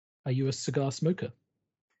 Are you a cigar smoker?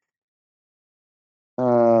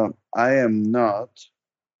 I am not,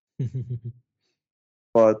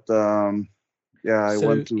 but yeah, I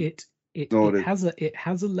want to it note has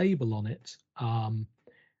a label on it,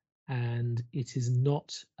 and it is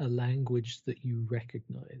not a language that you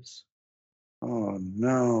recognize. Oh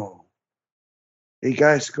no. Hey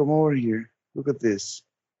guys, come over here. Look at this.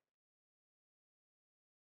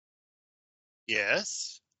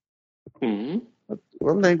 Yes. Hmm.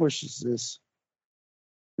 What language is this?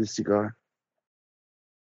 This cigar?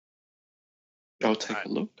 I'll take a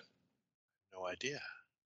look. No idea.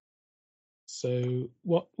 So,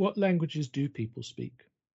 what languages do people speak?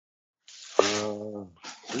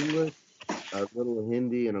 English, a little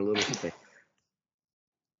Hindi, and a little Spanish.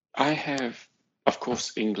 I have, of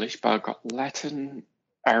course, English, but I've got Latin,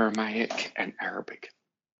 Aramaic, and Arabic.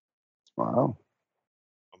 Wow.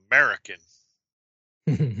 American.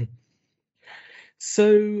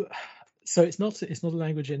 So it's not a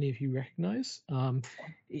language any of you recognize.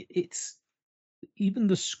 It's even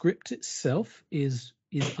the script itself is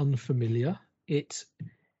unfamiliar. It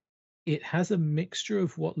has a mixture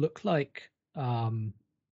of what look like Latin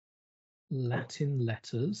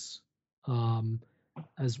letters,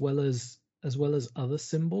 as well as other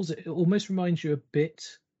symbols. It almost reminds you a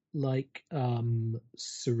bit like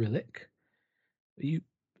Cyrillic.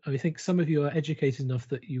 I think some of you are educated enough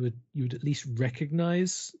that you would at least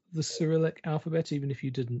recognize the Cyrillic alphabet, even if you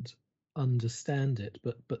didn't understand it.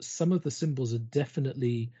 But some of the symbols are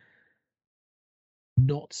definitely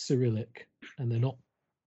not Cyrillic, and they don't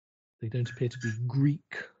appear to be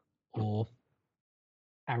Greek or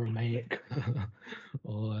Aramaic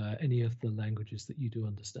or any of the languages that you do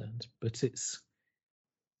understand. But it's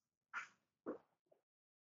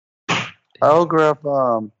I'll grab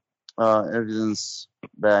evidence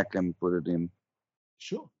back and put it in.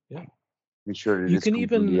 sure, yeah. Make sure it You is can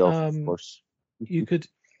completely even off, of course. you could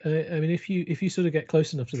I mean, if you sort of get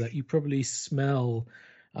close enough to that, you probably smell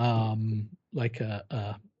like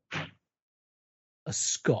a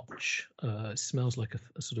scotch. It smells like a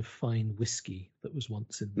sort of fine whiskey that was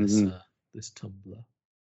once in this this tumbler.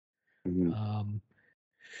 Can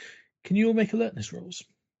you all make alertness rolls?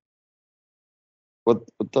 What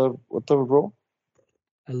the roll?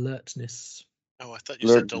 Alertness. Oh, I thought you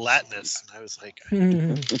said gelatinous, and I was like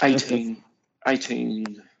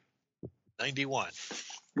 18. 91.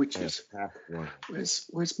 Which is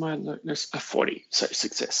where's my alertness? 40. So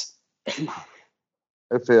success.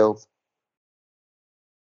 I failed.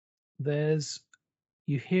 You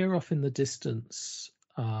hear off in the distance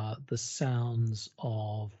the sounds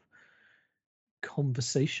of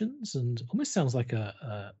conversations, and almost sounds like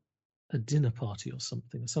a dinner party or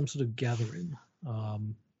something, some sort of gathering.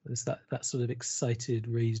 There's that sort of excited,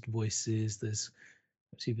 raised voices. There's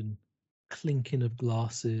even clinking of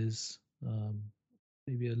glasses.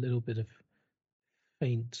 Maybe a little bit of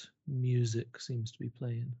faint music seems to be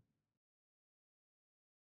playing.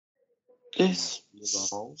 Yes,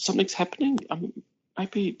 something's happening.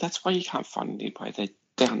 Maybe that's why you can't find anybody. They're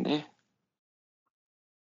down there.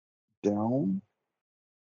 Down?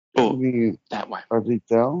 Oh, that way. Are they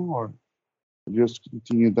down or just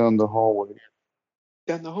continue down the hallway?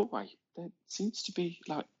 Down the hallway. There seems to be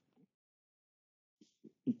like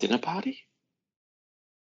dinner party.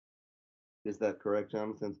 Is that correct,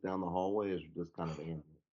 Jonathan? It's down the hallway, is just kind of in?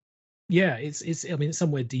 Yeah, it's. I mean, it's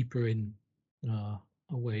somewhere deeper in,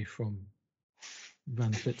 away from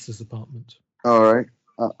Van Fitz's apartment. All right.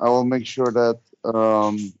 I will make sure that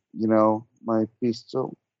my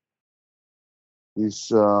pistol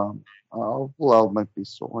is. I'll pull out my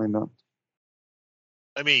pistol. Why not?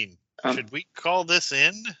 I mean, should we call this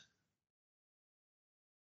in?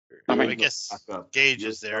 I guess Gage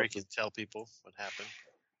is there. He can tell people what happened.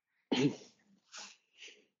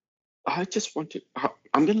 I just want to.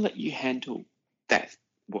 I'm going to let you handle that.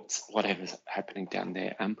 Whatever's happening down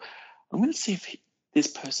there. I'm going to see if this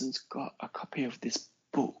person's got a copy of this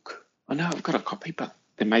book. I know I've got a copy, but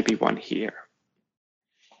there may be one here.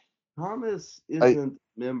 Thomas isn't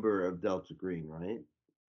a member of Delta Green, right?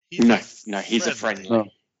 No, he's a friendly. No.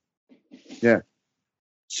 Yeah.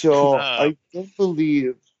 So I don't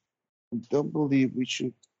believe we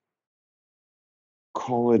should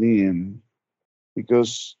call it in,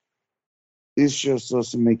 because this just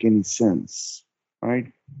doesn't make any sense,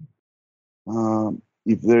 right?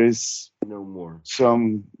 If there is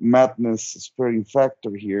some madness spreading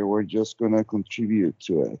factor here, we're just gonna contribute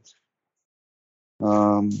to it.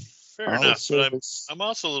 Fair enough, but I'm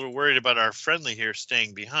also a little worried about our friendly here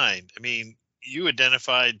staying behind. I mean, you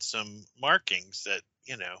identified some markings that,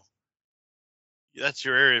 that's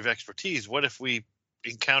your area of expertise. What if we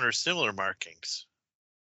encounter similar markings?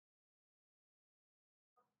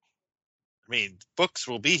 I mean, books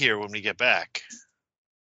will be here when we get back.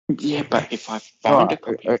 Yeah, but if I find a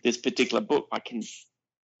copy of this particular book, I can,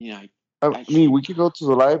 I actually, mean, we could go to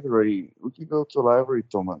the library. We could go to the library,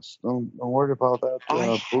 Thomas. Don't worry about that I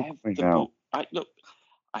book have right the now. book.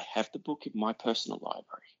 I have the book in my personal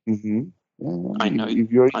library. Mm-hmm. Yeah, I know.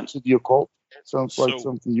 if you're into the occult, sounds like So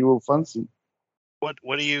something you will fancy. what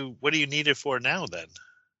do you need it for now then?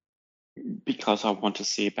 Because I want to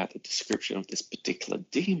see about the description of this particular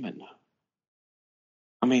demon.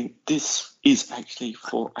 I mean, this is actually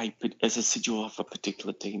as a sigil of a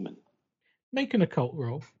particular demon. Make an occult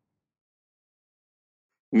roll.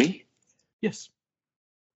 Me? Yes.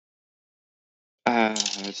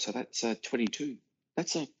 So that's 22.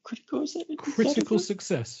 That's a critical, is it? Critical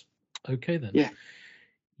success. Okay then. Yeah.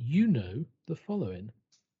 You know the following.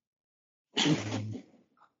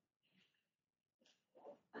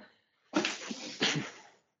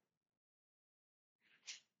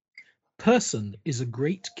 Person is a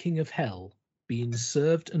great king of hell, being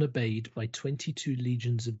served and obeyed by 22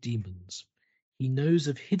 legions of demons. He knows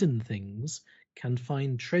of hidden things, can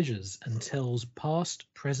find treasures, and tells past,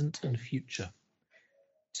 present, and future.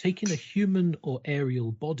 Taking a human or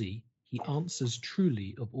aerial body, he answers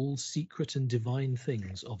truly of all secret and divine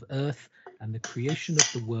things of earth and the creation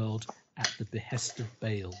of the world at the behest of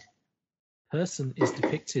Baal. Person is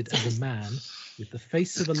depicted as a man with the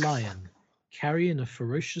face of a lion, carrying a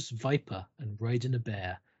ferocious viper and riding a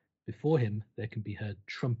bear. Before him there can be heard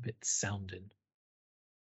trumpets sounding.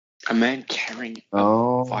 A man carrying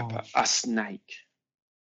a viper, a snake.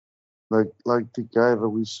 Like the guy that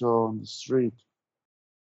we saw on the street.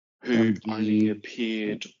 Who only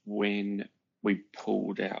appeared when we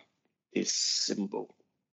pulled out this symbol.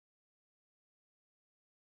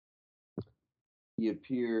 He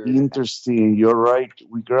appeared. Interesting. You're right.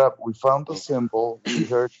 We found the symbol. We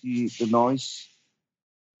heard the noise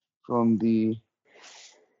from the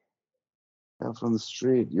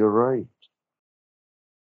street. You're right.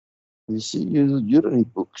 You see, you don't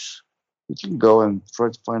need books. We can go and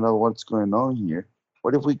try to find out what's going on here.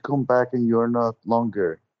 What if we come back and you're not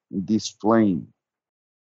longer in this plane?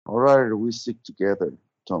 All right, we stick together,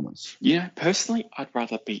 Thomas. Personally, I'd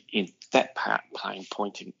rather be in that plane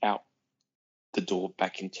pointing out the door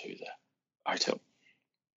back into the hotel.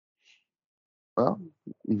 Well,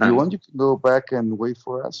 if you want, you can go back and wait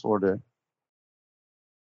for us, or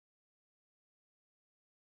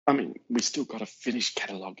I mean, we still got to finish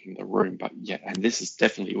cataloging the room, but yeah, and this is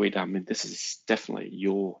definitely this is definitely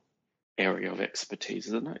your area of expertise,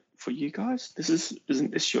 isn't it, for you guys?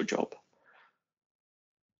 Isn't this your job?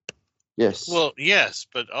 Yes. Well, yes,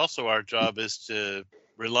 but also our job is to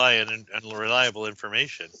rely on reliable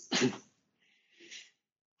information.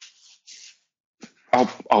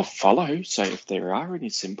 I'll follow. So if there are any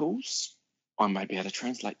symbols, I may be able to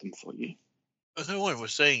translate them for you. But no one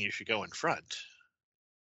was saying you should go in front.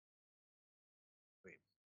 I mean,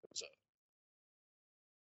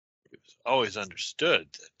 it was always understood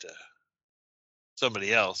that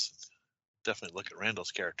somebody else, definitely look at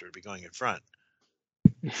Randall's character, to be going in front.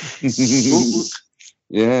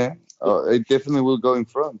 Yeah, it definitely will go in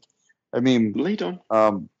front. I mean, lead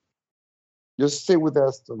on. Just stay with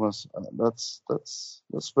us, Thomas. That's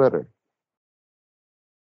better.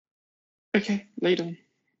 Okay, lead on.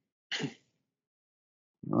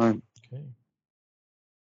 All right. Okay.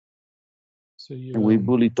 So and we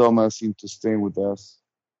bully Thomas into staying with us.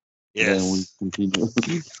 Yes. And then we continue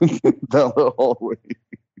down the hallway.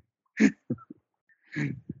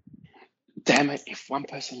 Damn it, if one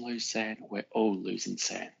person loses sand, we're all losing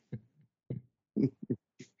sand.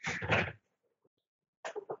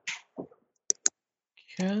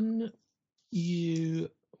 Can you,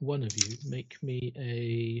 one of you, make me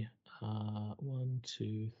a 1,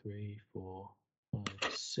 2, 3, 4, 5,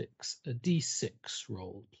 6, a D6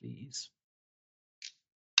 roll, please?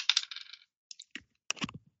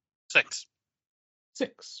 6.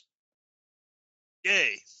 6.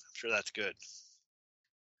 Yay! I'm sure that's good.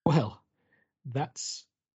 Well, that's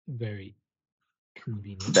very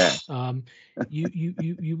convenient.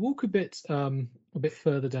 You walk a bit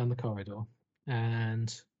further down the corridor,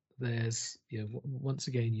 and there's once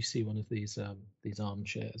again you see one of these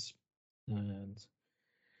armchairs, and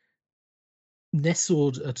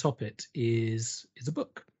nestled atop it is a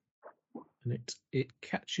book, and it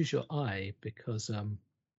catches your eye because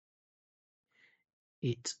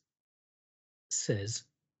it says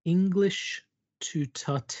English to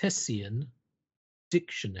Tartessian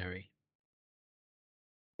Dictionary.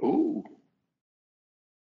 Ooh.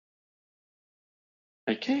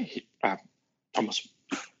 Okay. Thomas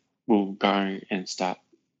will go and start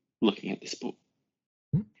looking at this book.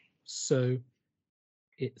 So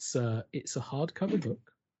it's a hardcover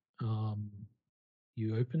book.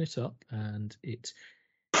 You open it up and it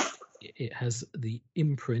it has the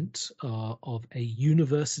imprint of a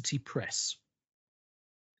university press.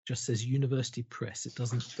 Just says university press. It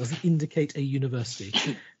doesn't indicate a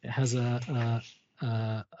university. It has a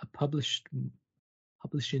publishing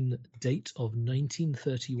date of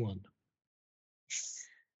 1931.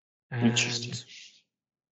 Interesting.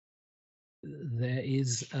 And there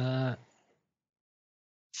is a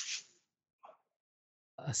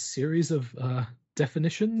series of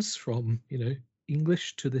definitions from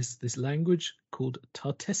English to this language called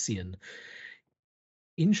Tartessian.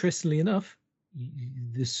 Interestingly enough,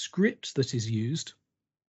 the script that is used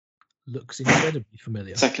looks incredibly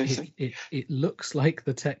familiar. Exactly. It looks like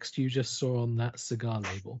the text you just saw on that cigar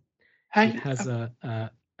label. Hey, it has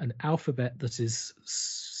an alphabet that is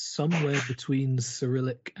somewhere between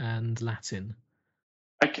Cyrillic and Latin.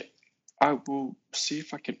 Okay, I will see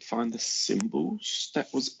if I can find the symbols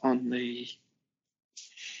that was on the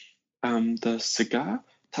cigar.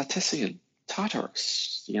 Tartessian,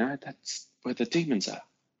 Tartarus. That's where the demons are.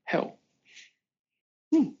 Hell.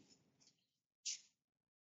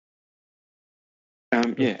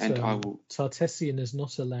 And I will. Tartessian is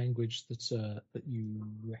not a language that you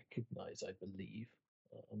recognize, I believe.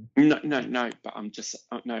 No. But I'm just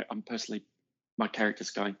I'm personally. My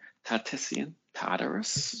character's going Tartessian,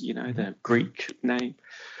 Tartarus. The Greek name.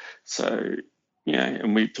 So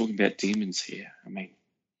and we're talking about demons here. I mean,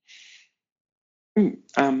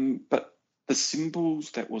 but the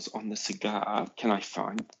symbols that was on the cigar, can I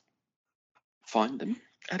find them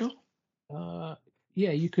at all?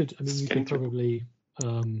 Yeah, you could. I mean, you could probably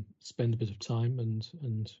spend a bit of time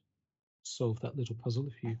and solve that little puzzle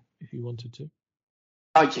if you wanted to.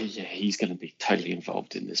 Oh yeah, he's going to be totally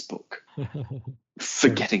involved in this book,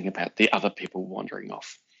 forgetting about the other people wandering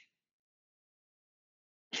off.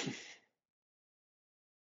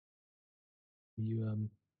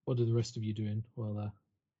 What are the rest of you doing while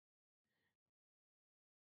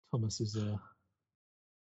Thomas is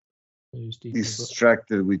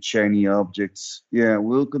distracted with shiny objects? Yeah,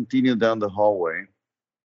 we'll continue down the hallway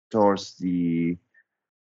towards the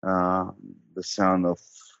sound of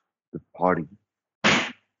the party.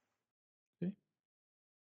 Okay.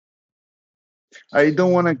 I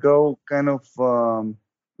don't want to go kind of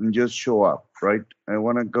and just show up, right? I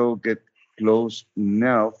want to go get close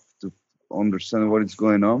enough to understand what is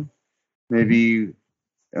going on. Maybe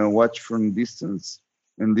watch from distance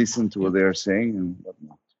and listen to what they are saying and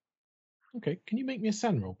whatnot. Okay, can you make me a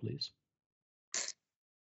SAN roll, please?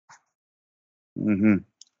 Mm-hmm.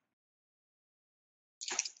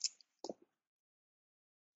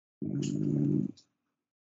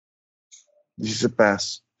 This is a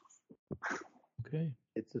pass. Okay.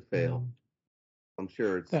 It's a fail. I'm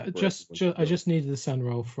sure it's I just needed the SAN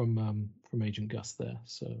roll from Agent Gus there.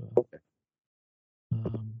 So okay.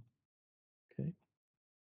 Okay.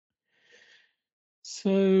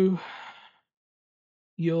 So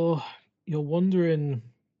you're wandering,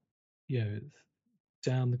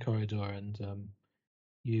 down the corridor, and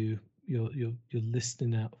you're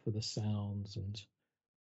listening out for the sounds and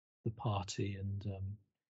the party, and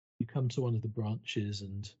you come to one of the branches,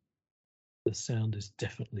 and the sound is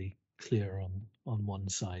definitely clear on one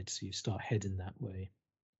side, so you start heading that way,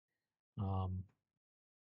 and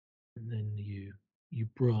then you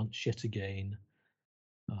branch yet again,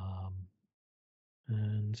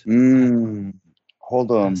 and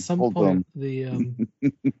hold on. At some point,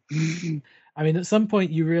 at some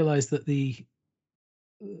point you realize that the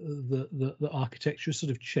architecture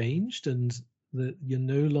sort of changed, and that you're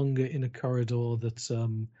no longer in a corridor that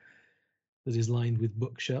is lined with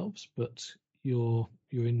bookshelves, but you're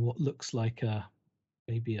in what looks like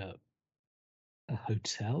maybe a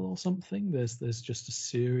hotel or something. There's just a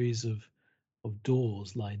series of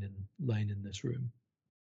doors lining this room,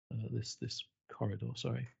 this corridor.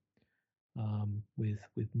 Sorry,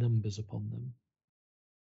 with numbers upon them.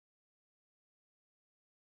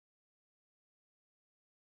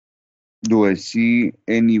 Do I see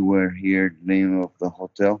anywhere here the name of the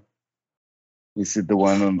hotel? Is it the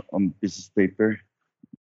one on piece of paper?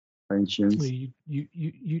 Well, you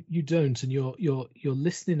don't, and you're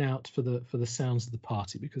listening out for the sounds of the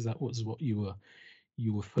party, because that was what you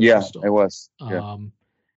were focused on. I was.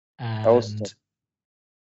 And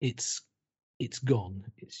it's gone.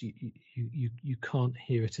 It's you can't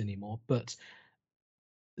hear it anymore. But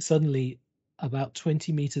suddenly, about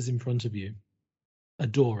 20 meters in front of you, a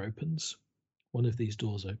door opens. One of these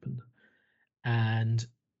doors open, and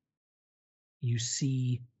you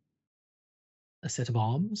see a set of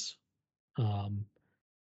arms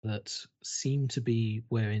that seem to be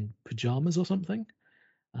wearing pajamas or something.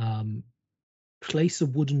 Place a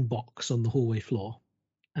wooden box on the hallway floor,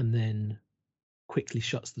 and then quickly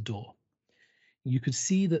shuts the door. You could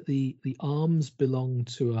see that the arms belong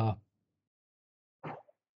to a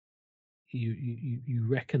you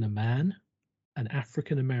reckon a man, an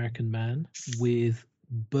African American man with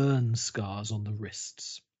burn scars on the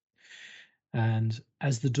wrists. And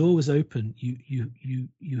as the door was open,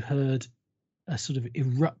 you heard a sort of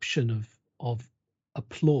eruption of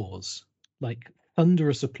applause, like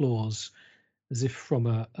thunderous applause, as if from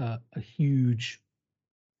a huge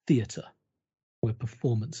theatre where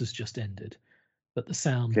performance has just ended. But the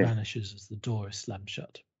sound Okay. vanishes as the door is slammed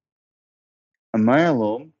shut. Am I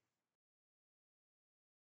alone?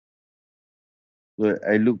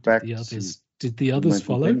 I look back The to see others, did the my others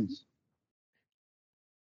follow? companions.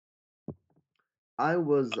 I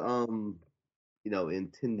was,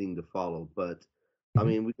 intending to follow, but I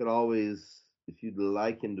mean, we could always, if you'd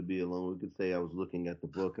like him to be alone, we could say I was looking at the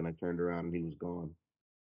book and I turned around and he was gone.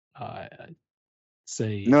 I'd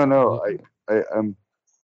say No.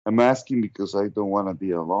 I'm asking because I don't want to be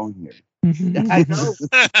alone here. I know.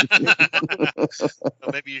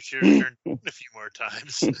 Well, maybe you should have turned a few more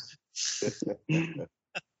times.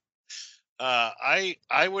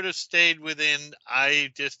 I would have stayed within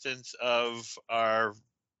eye distance of our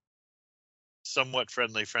somewhat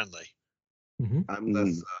friendly. I'm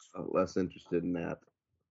less interested in that.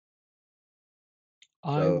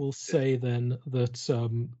 I will say then that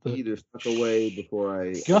He either stuck away before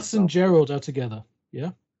I. Gus and Gerald are together.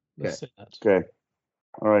 Yeah, let's say that. Okay.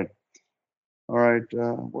 All right. Where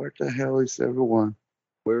the hell is everyone?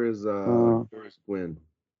 Where is Gwen?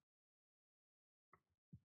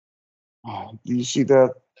 Oh, do you see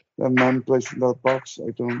that man placed in that box? I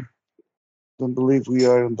don't believe we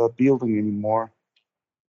are in that building anymore.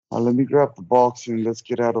 Let me grab the box and let's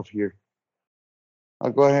get out of here.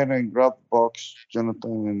 I'll go ahead and grab the box,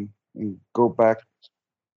 Jonathan, and go back.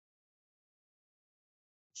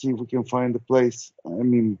 See if we can find the place. I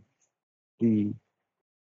mean,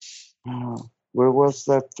 where was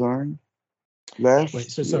that turn? Left. Wait,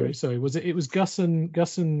 so sorry. Was it was Gus and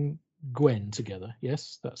Gwen together?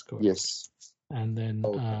 Yes, that's correct. Yes. And then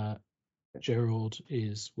Gerald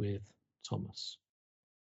is with Thomas.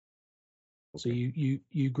 So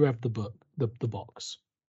you grab the book, the box.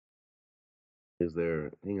 Is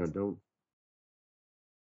there? Hang on, don't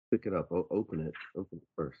pick it up. Open it. Open it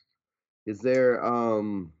first. Is there?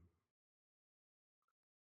 I'm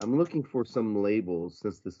looking for some labels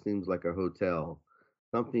since this seems like a hotel.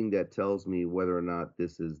 Something that tells me whether or not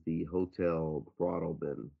this is the Hotel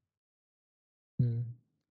Broadalbin.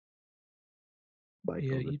 Like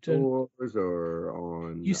on the doors or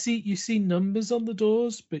on. You see numbers on the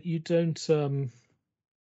doors, but you don't. You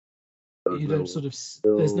don't sort of.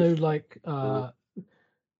 There's no like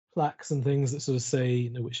plaques and things that sort of say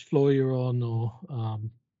which floor you're on, or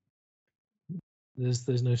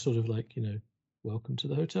there's no sort of like welcome to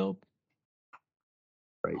the hotel,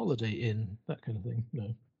 Holiday Inn, that kind of thing.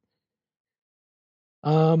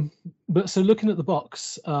 No. But so looking at the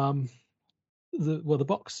box, the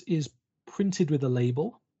box is printed with a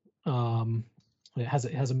label. It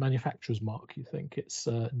has a manufacturer's mark. You think it's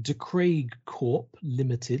De Craig Corp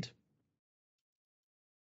Limited,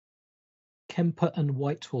 Kemper and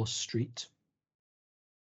Whitehorse Street,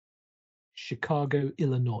 Chicago,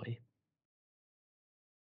 Illinois.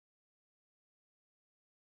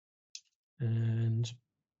 And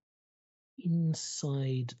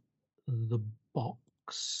inside the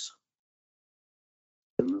box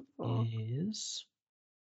is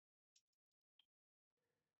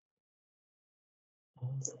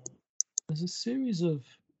there's a series of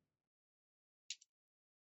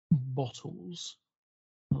bottles,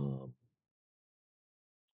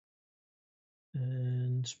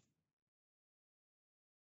 and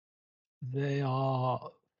they are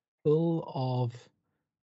full of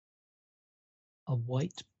a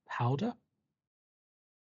white powder.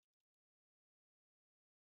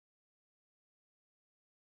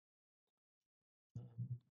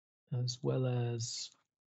 As well as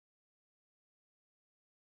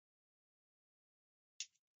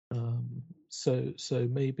so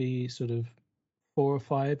maybe sort of 4 or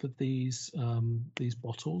 5 of these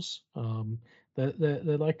bottles.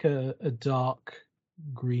 They're like a dark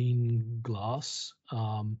green glass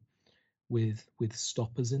with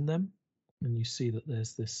stoppers in them, and you see that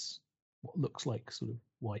there's this what looks like sort of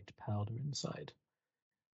white powder inside.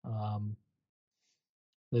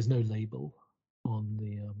 There's no label on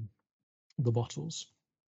the bottles,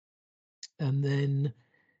 and then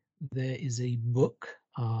there is a book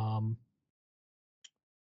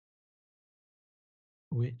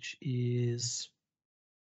which is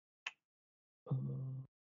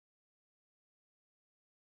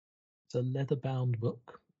it's a leather-bound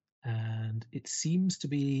book, and it seems to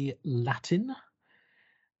be Latin,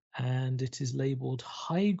 and it is labeled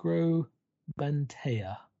Hygrobantea.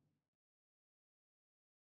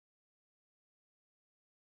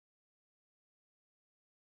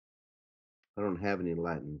 I don't have any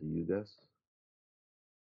Latin. Do you, Gus?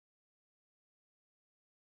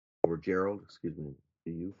 Or Gerald? Excuse me.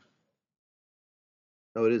 Do you?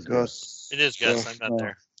 Oh, it is Gus. Gus. It is Gus. Gus, I'm not no.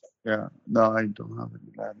 there. Yeah, no, I don't have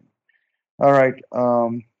any Latin. All right.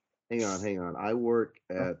 Hang on. I work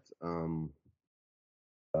at the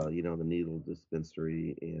needle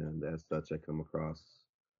dispensary, and as such, I come across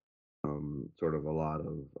sort of a lot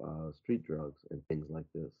of street drugs and things like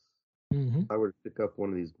this. Mm-hmm. If I were to pick up one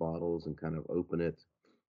of these bottles and kind of open it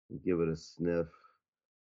and give it a sniff,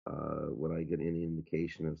 would I get any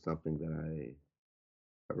indication of something that I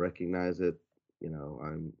recognize it?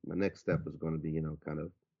 My next step is going to be, kind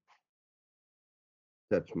of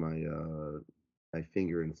touch my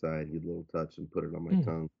finger inside, get a little touch, and put it on my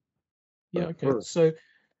tongue. Yeah. But Okay. first, So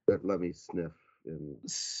let me sniff.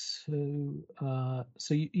 So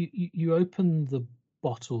you open the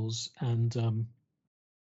bottles and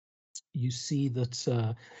you see that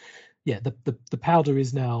the powder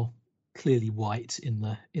is now clearly white in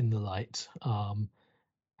the light,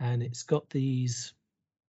 and it's got these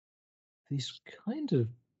kind of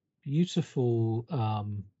beautiful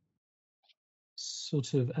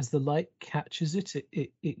sort of, as the light catches it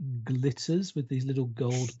glitters with these little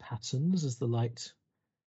gold patterns as the light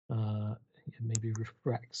maybe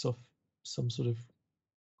refracts off some sort of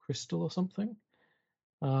crystal or something.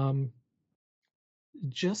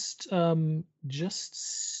 Just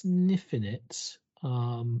sniffing it.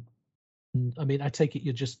 I mean, I take it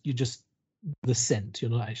you're just the scent.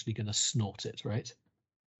 You're not actually going to snort it, right?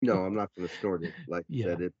 No, I'm not going to snort it. Like I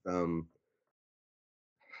said, it's I'm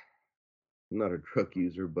not a drug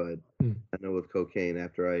user, but I know with cocaine,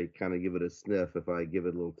 after I kind of give it a sniff, if I give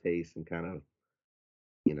it a little taste and kind of,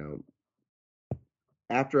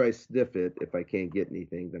 after I sniff it, if I can't get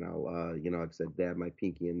anything, then I'll, like I said, dab my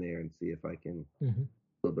pinky in there and see if I can a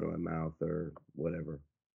little bit on my mouth or whatever,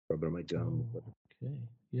 or a bit on my gum. Oh, okay,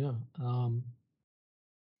 yeah.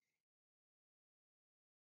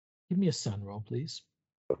 Give me a SAN roll, please.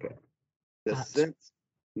 Okay. The scent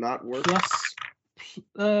not work. Plus,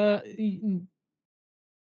 yeah.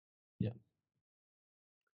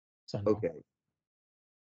 SAN roll. Okay.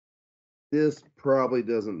 This probably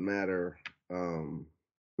doesn't matter.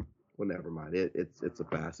 Well, never mind. It's a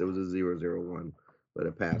pass. It was a 001, but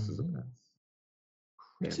a pass is a pass.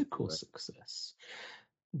 Critical success.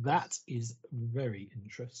 That is very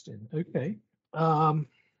interesting. Okay. Oh,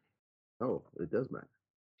 it does matter.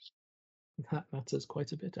 That matters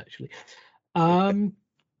quite a bit, actually.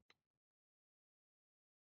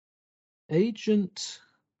 Agent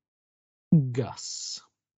Gus,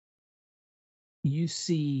 you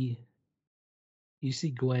see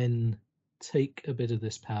Gwen take a bit of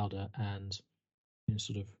this powder and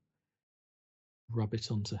sort of rub it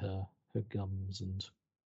onto her gums, and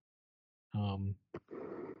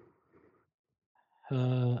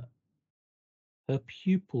her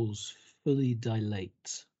pupils fully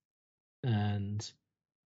dilate, and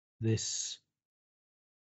this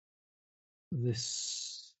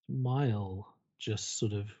smile just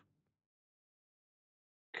sort of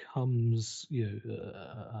comes,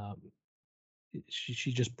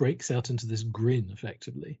 she just breaks out into this grin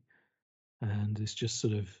effectively, and is just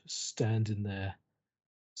sort of standing there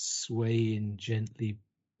swaying gently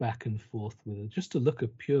back and forth with just a look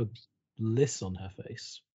of pure bliss on her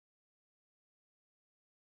face.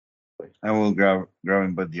 I will grab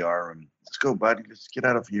him by the arm and let's go, buddy. Let's get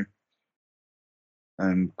out of here.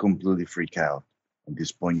 I'm completely freaked out at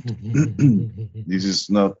this point. This is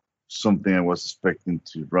not something I was expecting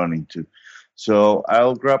to run into. So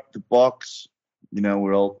I'll grab the box, with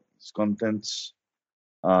all its contents.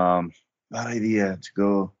 Bad idea to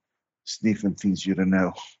go sniffing things you don't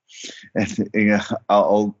know. And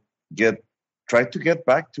I'll try to get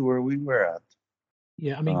back to where we were at.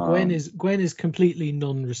 Yeah, I mean, Gwen is completely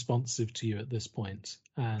non-responsive to you at this point,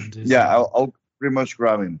 and I'll pretty much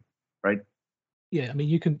grab him, right? Yeah, I mean,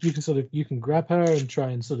 you can grab her and try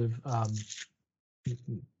and sort of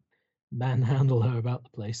manhandle her about the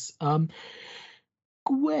place.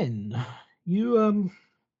 Gwen, you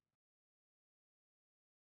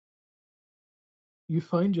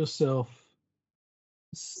find yourself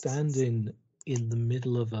standing in the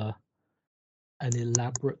middle of an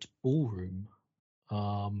elaborate ballroom.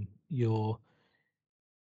 You're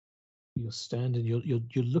standing.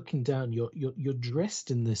 You're looking down. You're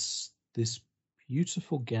dressed in this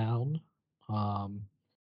beautiful gown,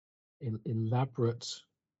 elaborate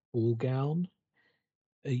ball gown.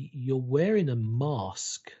 you're wearing a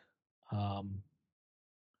mask, and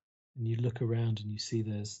you look around and you see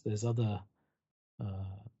there's other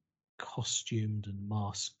costumed and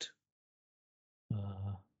masked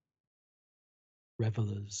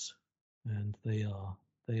revelers, and they are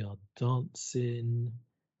dancing,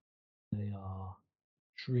 they are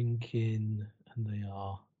drinking, and they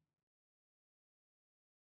are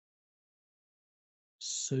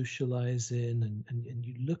socializing, and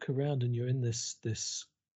you look around and you're in this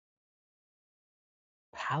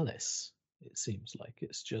palace. It seems like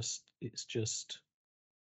it's just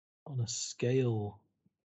on a scale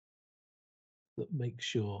that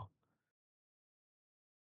makes you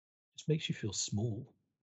feel small,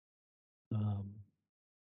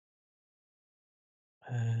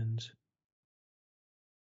 and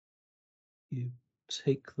you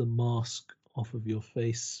take the mask off of your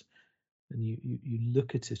face and you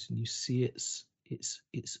look at it and you see it's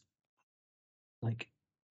like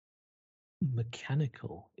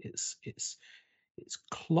mechanical. It's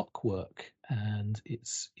clockwork, and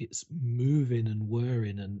it's moving and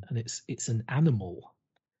whirring, and it's an animal,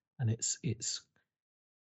 and it's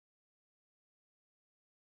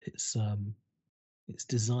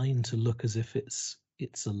designed to look as if it's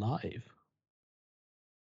alive.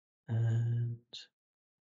 And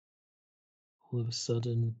all of a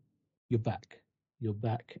sudden you're back,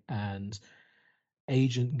 and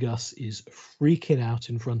Agent Gus is freaking out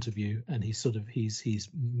in front of you, and he's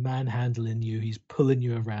manhandling you, he's pulling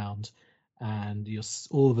you around, and you're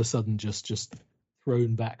all of a sudden just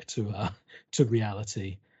thrown back to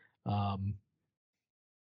reality. What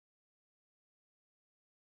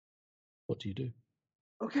do you do?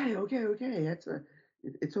 Okay.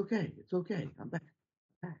 It's okay. I'm back.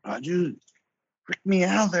 You freaked me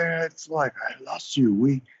out there. It's like I lost you.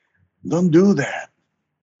 We don't do that.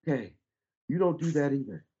 Okay, you don't do that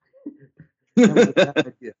either. That was a bad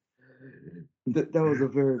idea. That was a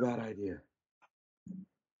very bad idea.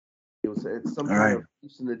 It's some kind of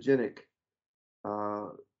hallucinogenic,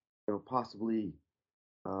 possibly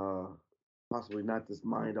not this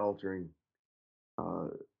mind altering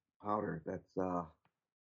powder. That's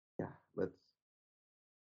let's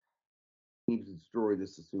need to destroy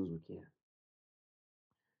this as soon as we can.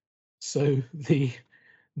 So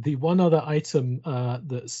the one other item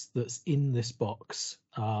that's in this box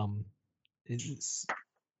is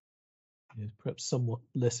perhaps somewhat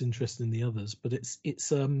less interesting than the others, but it's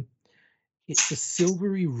a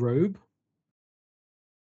silvery robe.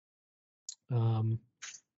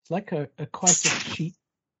 It's like a quite a cheap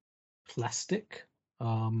plastic,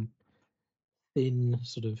 thin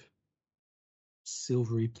sort of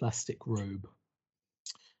silvery plastic robe.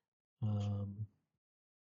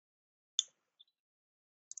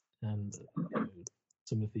 And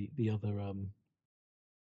some of the other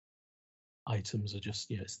items are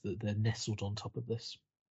just they're nestled on top of this.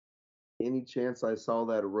 Any chance I saw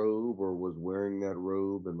that robe or was wearing that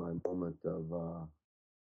robe in my moment of?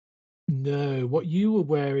 No, what you were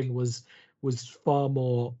wearing was far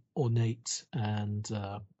more ornate and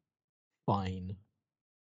fine.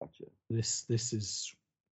 Gotcha. This is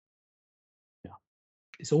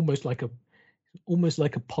it's almost like a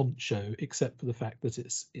poncho, except for the fact that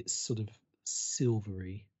it's sort of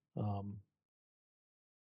silvery. Okay,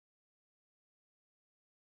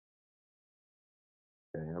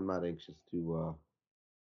 I'm not anxious to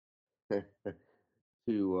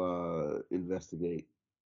investigate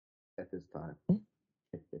at this time.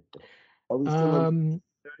 Are we still in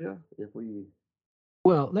the area?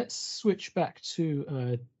 Well, let's switch back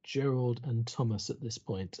to Gerald and Thomas at this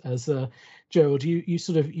point. As Gerald, you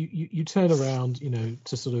sort of you turn around,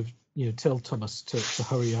 to sort of tell Thomas to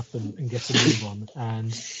hurry up and get a move on,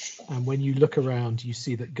 and when you look around, you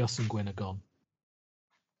see that Gus and Gwen are gone.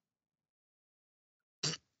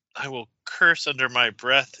 I will curse under my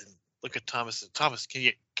breath and look at Thomas. Thomas,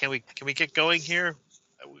 can we get going here?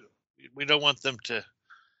 We don't want them to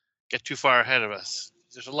get too far ahead of us.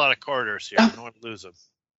 There's a lot of corridors here. We don't want to lose them.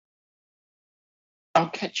 I'll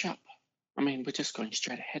catch up. I mean, we're just going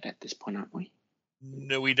straight ahead at this point, aren't we?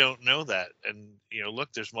 No, we don't know that. And,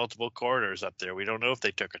 look, there's multiple corridors up there. We don't know if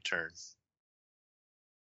they took a turn.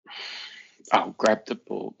 I'll grab the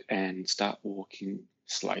book and start walking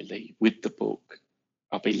slowly with the book.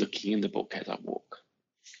 I'll be looking in the book as I walk.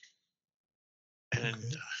 And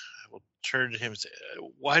I will turn to him and say,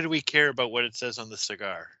 why do we care about what it says on the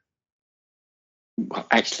cigar? Well,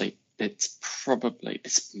 actually, this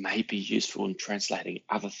may be useful in translating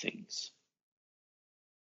other things.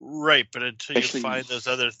 Right, but until you find those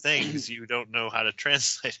other things, you don't know how to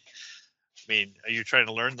translate. I mean, are you trying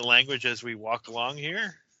to learn the language as we walk along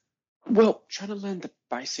here? Well, trying to learn the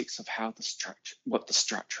basics of how what the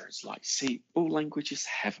structure is like. See, all languages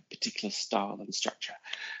have a particular style and structure.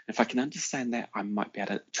 If I can understand that, I might be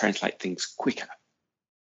able to translate things quicker.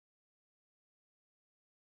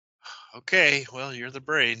 Okay, well, you're the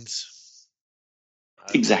brains.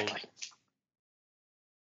 Exactly.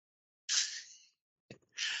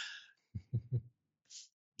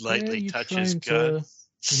 Lightly touch his gun.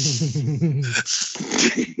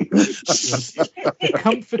 The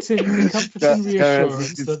comforting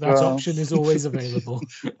reassurance that option is always available.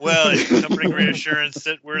 Well, comforting reassurance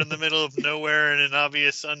that we're in the middle of nowhere in an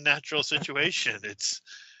obvious unnatural situation. It's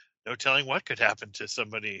no telling what could happen to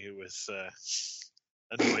somebody who was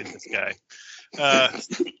annoyed this guy.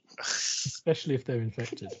 Especially if they're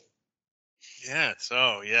infected. Yes,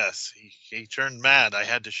 oh yes. He turned mad. I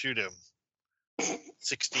had to shoot him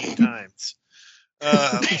 16 times.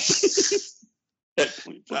 I'm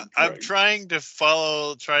trying to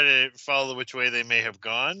follow which way they may have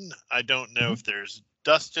gone. I don't know if there's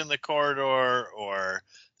dust in the corridor or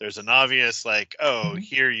there's an obvious here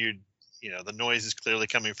the noise is clearly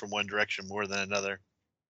coming from one direction more than another.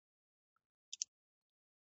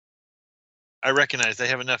 I recognize they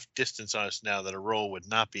have enough distance on us now that a roll would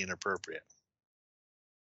not be inappropriate.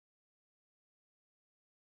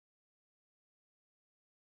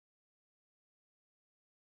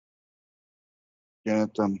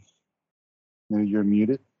 Jonathan, you're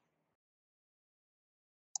muted.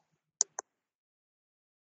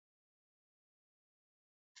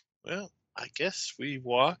 Well, I guess we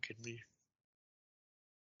walk and we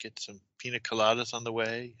get some pina coladas on the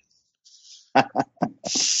way.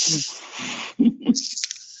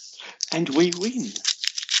 And we win.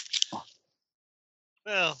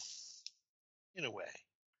 Well, in a way.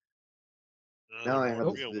 Now I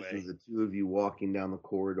have this vision of the two of you walking down the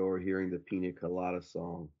corridor, hearing the Pina Colada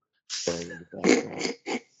song.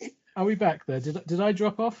 Are we back there? Did I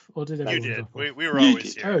drop off, or did everyone you did? Drop off? We were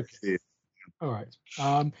always here. Okay. All right.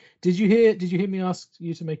 Did you hear me ask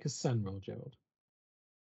you to make a SEN roll, Gerald?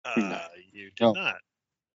 You did not. Okay.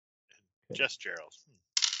 Just Gerald.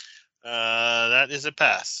 That is a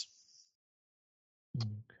pass.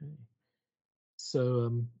 Okay.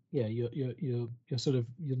 So you're sort of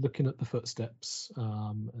looking at the footsteps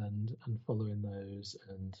and following those,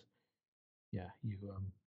 and you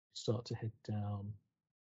start to head down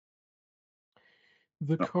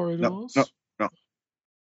the corridors. No.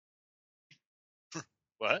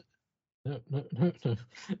 What?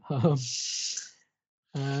 No.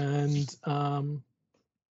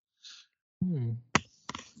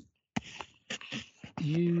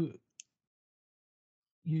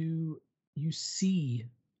 You see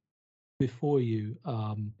before you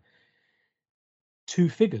two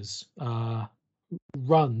figures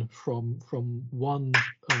run from one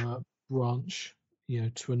branch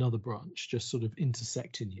to another branch, just sort of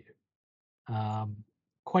intersecting you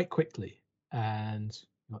quite quickly, and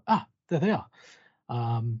there they are.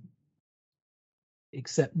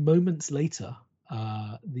 Except moments later,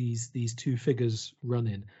 these two figures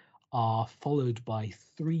running are followed by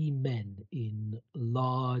three men in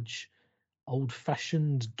large,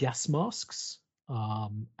 old-fashioned gas masks,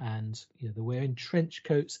 and they're wearing trench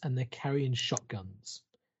coats and they're carrying shotguns,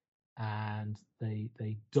 and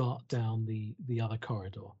they dart down the other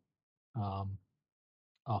corridor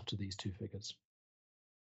after these two figures.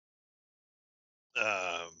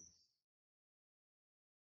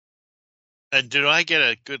 And did I get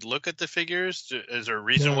a good look at the figures? Is there a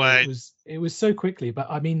reason why it was so quickly?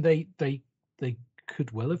 But I mean, they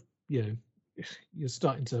could well have. You're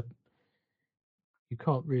starting to. You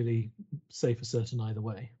can't really say for certain either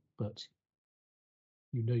way, but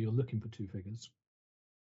you're looking for two figures.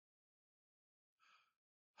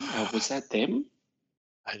 Was that them?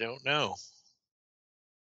 I don't know.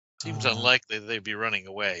 Seems unlikely that they'd be running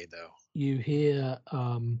away, though. You hear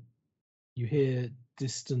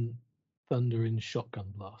distant thunder in shotgun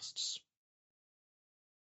blasts.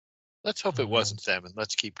 Let's hope it wasn't them, and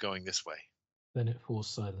let's keep going this way. Then it falls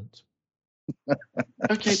silent.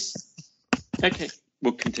 Okay.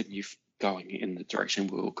 We'll continue going in the direction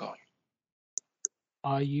we were going.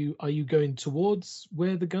 Are you going towards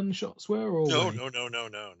where the gunshots were, or no?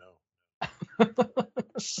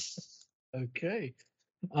 Okay.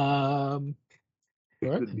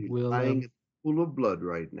 Could be lying in a pool of blood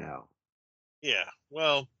right now. Yeah,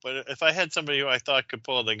 well, but if I had somebody who I thought could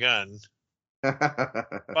pull the gun,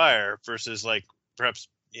 fire versus perhaps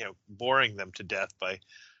boring them to death by, let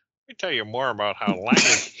me tell you more about how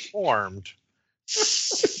language formed.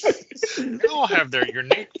 They all have their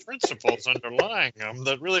unique principles underlying them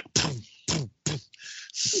that really.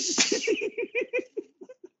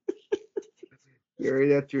 Gary,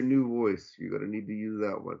 that's your new voice. You're going to need to use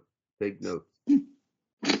that one. Take notes.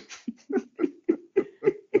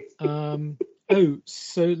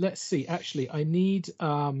 So let's see. Actually, I need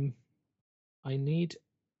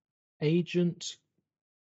Agent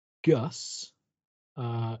Gus,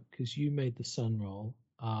 because you made the sun roll.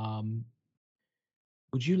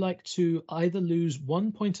 Would you like to either lose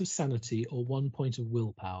 1 point of sanity or 1 point of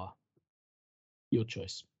willpower? Your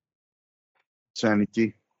choice.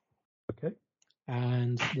 Sanity. Okay.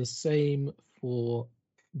 And the same for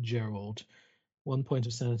Gerald. 1 point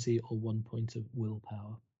of sanity or 1 point of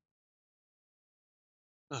willpower.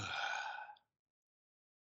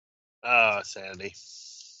 Sanity.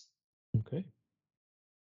 Okay.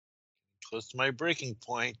 Close to my breaking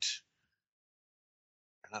point.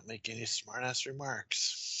 I'm not making any smart-ass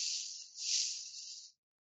remarks.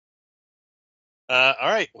 All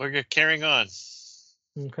right, we're carrying on.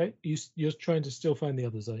 Okay. You're trying to still find the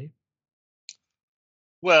others, are you?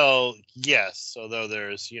 Well, yes, although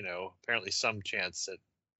there's, apparently some chance that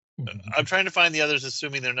I'm trying to find the others,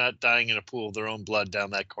 assuming they're not dying in a pool of their own blood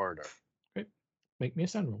down that corridor. Great. Make me a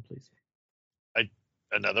sand roll, please.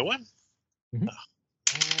 Another one? Mm-hmm.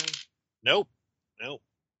 Nope.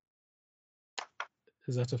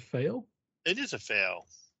 Is that a fail? It is a fail.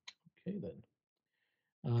 Okay,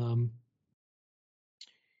 then.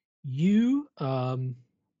 You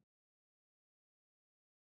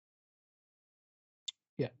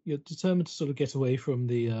you're determined to sort of get away from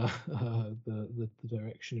the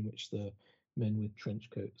direction in which the men with trench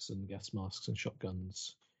coats and gas masks and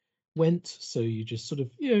shotguns went. So you just sort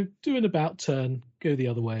of do an about turn, go the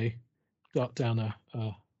other way, dart down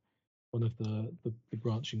one of the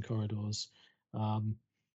branching corridors,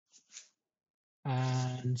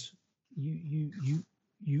 and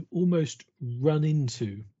you almost run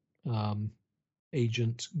into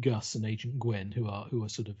Agent Gus and Agent Gwen, who are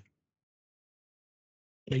sort of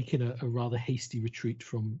making a rather hasty retreat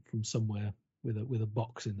from somewhere with a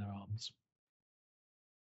box in their arms.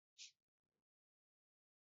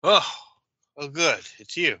 Oh, good.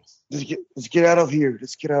 It's you. Let's get out of here.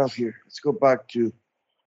 Let's go back to.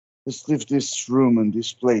 Let's leave this room and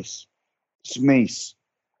this place. This maze.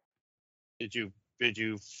 Did you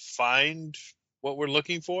find what we're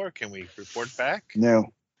looking for? Can we report back?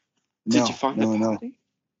 No. Did you find the party?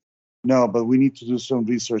 No, but we need to do some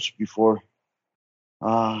research before.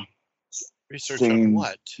 Research on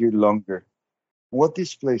what? Here longer. What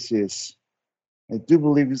this place is. I do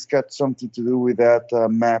believe it's got something to do with that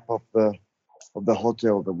map of the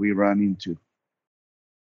hotel that we ran into.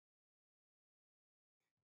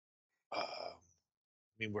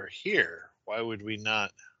 We're here. Why would we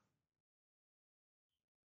not?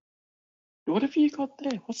 What have you got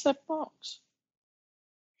there? What's that box?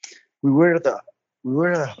 We were at a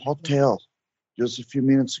hotel just a few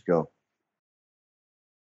minutes ago.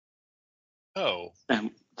 Oh.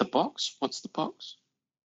 The box? What's the box?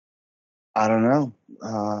 I don't know.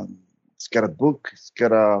 It's got a book. It's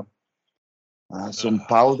got some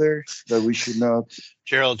powder that we should not.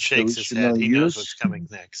 Gerald shakes his head. He knows what's coming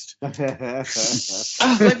next. Let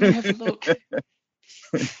me have a look.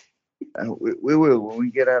 We will when we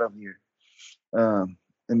get out of here.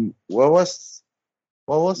 And what was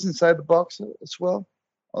inside the box as well,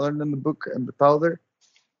 other than the book and the powder?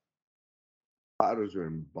 Powders are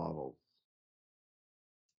in bottles.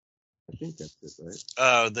 I think that's it,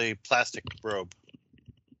 right? The plastic robe.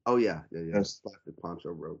 Oh yeah. Yes. Plastic poncho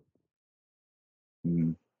robe.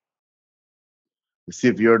 Mm-hmm. See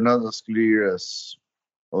if you're not as clear as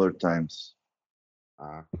other times.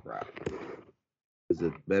 Ah, crap. Is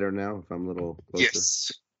it better now if I'm a little closer?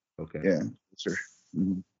 Yes. Okay. Yeah, sure.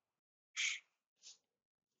 Mm-hmm.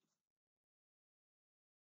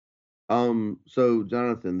 So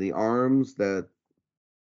Jonathan, the arms that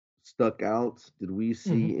stuck out, did we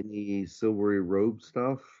see any silvery robe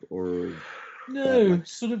stuff or? No,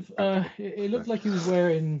 sort of. It looked like he was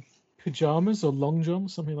wearing pajamas or long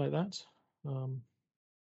johns, something like that. And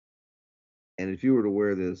if you were to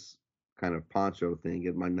wear this kind of poncho thing,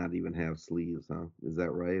 it might not even have sleeves, huh? Is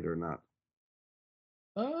that right or not?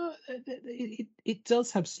 It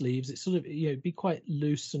does have sleeves. It's sort of be quite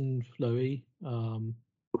loose and flowy.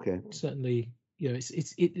 Okay. Certainly,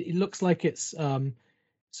 it looks like it's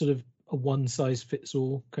sort of a one size fits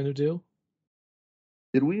all kind of deal.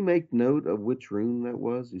 Did we make note of which room that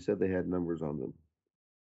was? You said they had numbers on them.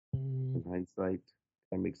 In hindsight,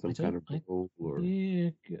 can I make some kind of roll? Or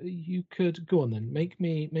yeah, you could go on then. Make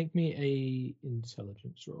me a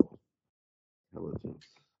intelligence roll. Intelligence.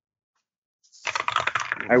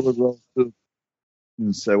 I would roll too,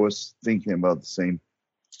 since I was thinking about the same.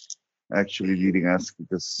 Actually, didn't ask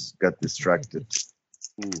because got distracted.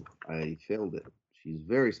 Ooh, I failed it. She's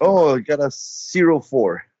very smart. Oh, I got a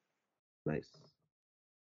 04. Nice.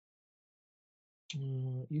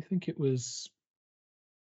 You think it was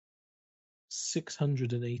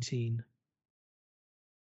 618?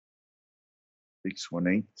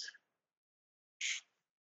 618.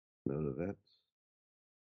 None of that.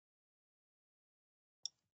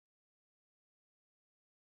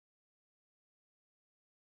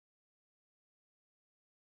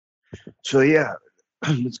 So yeah,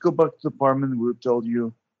 let's go back to the apartment. We'll tell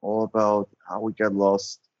you all about how we got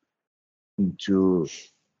lost into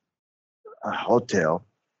a hotel.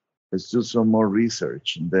 Let's do some more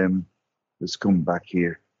research and then let's come back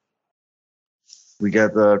here. We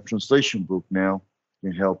got a translation book now.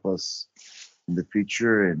 Can help us in the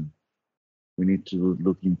future, and we need to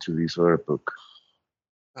look into this other book.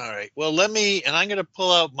 All right. Well, I'm going to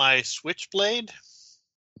pull out my switchblade,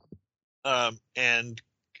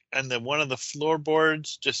 and then one of the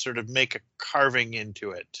floorboards, just sort of make a carving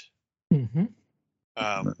into it. Mm-hmm.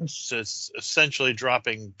 So it's essentially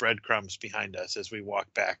dropping breadcrumbs behind us as we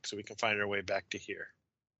walk back, so we can find our way back to here.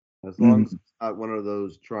 As long as it's not one of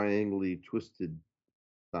those triangly twisted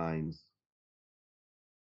signs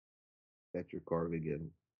that you're carving in.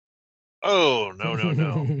 Oh, no.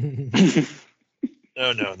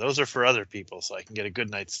 No. Those are for other people, so I can get a good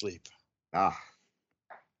night's sleep.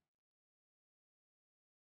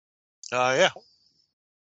 Yeah.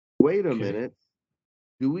 Wait a minute.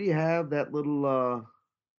 Do we have that little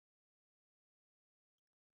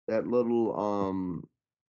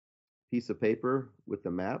piece of paper with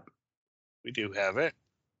the map? We do have it.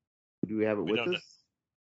 Do we have it with us?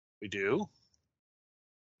 We do.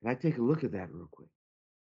 Can I take a look at that real quick?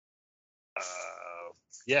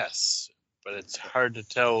 Yes, but it's hard to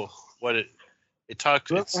tell what it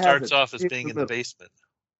starts off as being in the basement.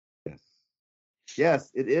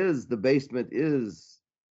 Yes, it is. The basement is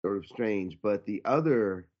sort of strange, but the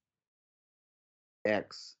other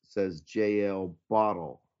X says JL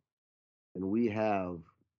bottle, and we have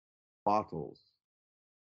bottles.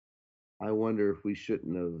 I wonder if we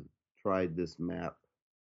shouldn't have tried this map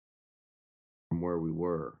from where we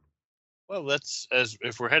were. Well,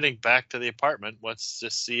 if we're heading back to the apartment, let's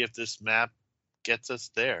just see if this map gets us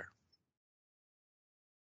there.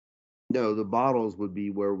 No, the bottles would be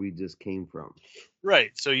where we just came from.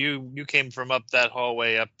 Right. So you came from up that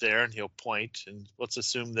hallway up there, and he'll point, and let's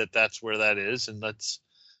assume that that's where that is, and let's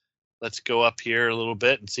go up here a little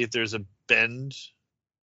bit and see if there's a bend.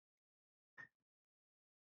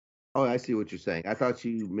 Oh, I see what you're saying. I thought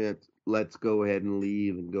you meant let's go ahead and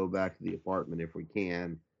leave and go back to the apartment if we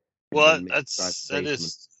can. Well, that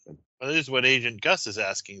is what Agent Gus is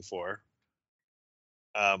asking for.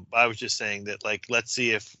 I was just saying that, let's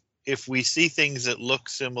see if we see things that look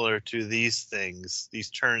similar to these things, these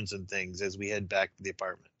turns and things, as we head back to the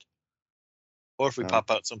apartment, or if we pop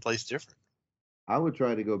out someplace different. I would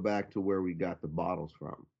try to go back to where we got the bottles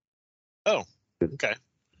from. Oh, okay.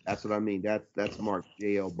 That's what I mean. That's marked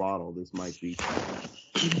JL bottle. This might be.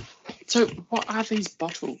 So, what are these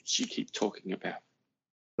bottles you keep talking about?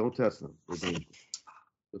 Don't test them. They're dangerous.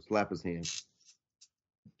 Just slap his hand.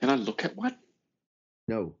 Can I look at one?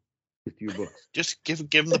 No, just your books. Just give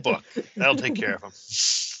him the book. That'll take care of him.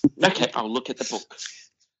 Okay, I'll look at the book.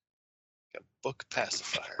 A book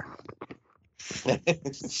pacifier.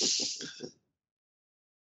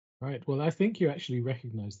 Right. Well, I think you actually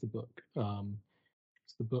recognize the book.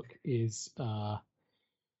 The book is the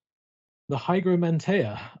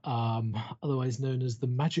Hygromanteia, otherwise known as the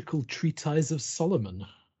Magical Treatise of Solomon,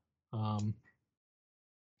 and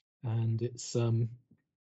it's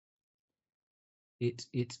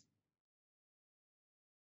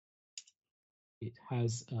it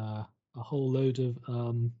has a whole load of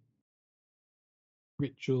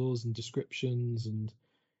rituals and descriptions and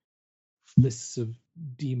lists of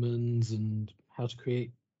demons and how to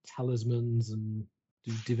create talismans and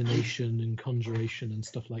do divination and conjuration and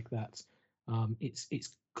stuff like that.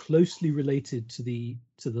 It's closely related to the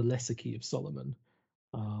Lesser Key of Solomon,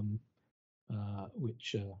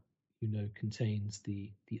 which contains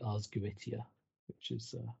the Ars Goetia, which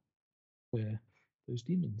is where those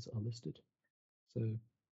demons are listed. So,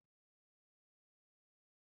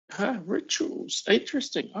 rituals.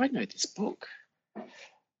 Interesting. I know this book.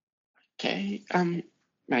 Okay.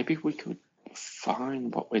 Maybe we could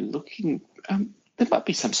find what we're looking. There might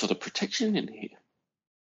be some sort of protection in here.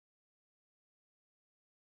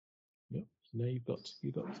 Yep. So now you've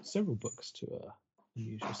got several books to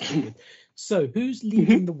amuse yourself with. So, who's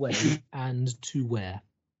leading the way and to where?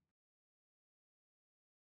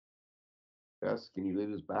 Yes. Can you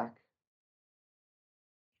lead us back?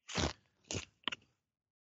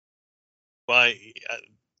 Why?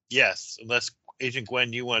 Yes, unless Agent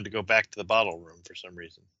Gwen, you wanted to go back to the bottle room for some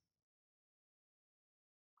reason.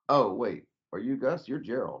 Oh, wait. Are you Gus? You're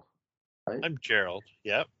Gerald, right? I'm Gerald.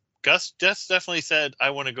 Yep. Gus definitely said, I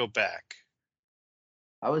want to go back.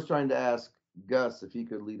 I was trying to ask Gus if he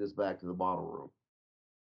could lead us back to the bottle room.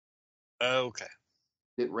 Okay.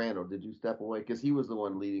 Randall, did you step away? Because he was the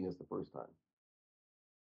one leading us the first time.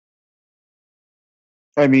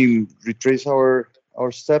 I mean, retrace our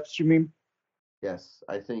steps, you mean? Yes,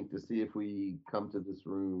 I think to see if we come to this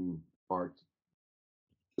room marked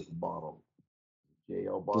with a bottle.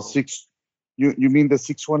 JL bottle? You mean the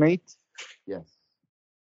 618? Yes.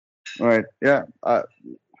 All right, yeah. I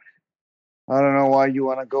don't know why you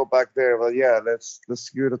want to go back there, but yeah, let's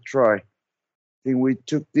give it a try. I think we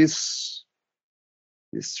took this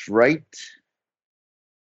right.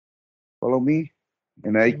 Follow me,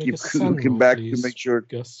 and I keep looking back to make sure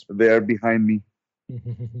Gus. they are behind me.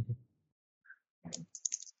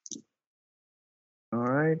 All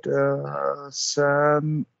right,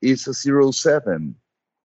 Sam is a 07.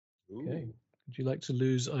 Okay. Would you like to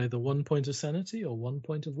lose either 1 point of sanity or 1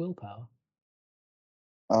 point of willpower?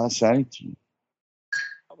 Sanity.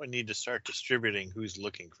 I would need to start distributing who's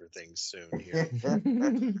looking for things soon here.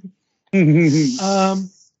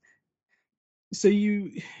 So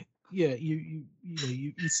you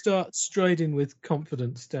start striding with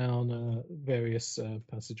confidence down various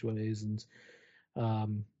passageways, and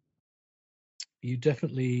you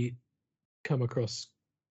definitely come across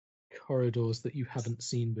corridors that you haven't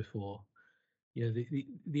seen before.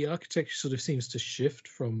 The architecture sort of seems to shift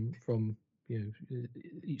from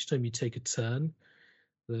each time you take a turn.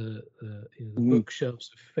 The bookshelves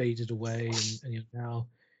have faded away, and you're now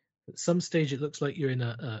at some stage it looks like you're in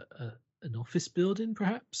an office building,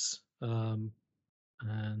 perhaps, and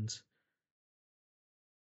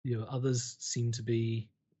others seem to be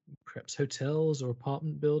perhaps hotels or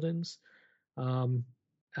apartment buildings, and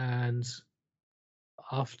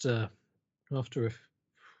after a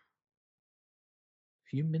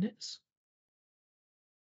few minutes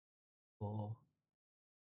or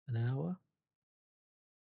an hour.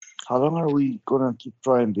 How long are we gonna keep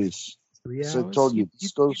trying this? 3 hours. So I told you,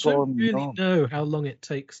 this goes don't on. really know how long it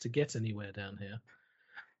takes to get anywhere down here.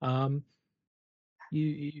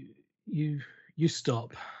 You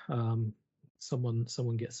stop.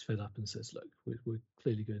 Someone gets fed up and says, "Look, we're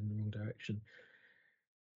clearly going in the wrong direction."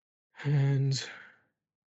 And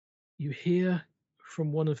you hear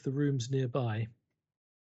from one of the rooms nearby,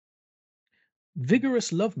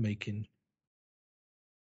 "Vigorous lovemaking."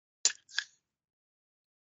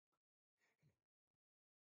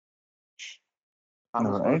 All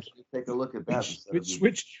right. Take a look at that. Which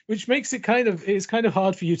makes it it's kind of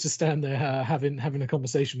hard for you to stand there having a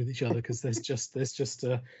conversation with each other, because there's just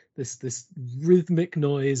this rhythmic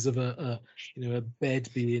noise of a bed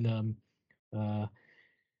being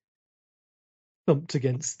thumped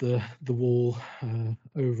against the wall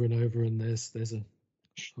over and over, and there's a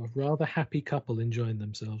rather happy couple enjoying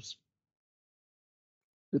themselves.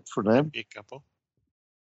 Good for them. Happy couple.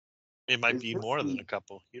 It might be more than a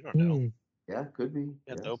couple. You don't know. Yeah, could be. You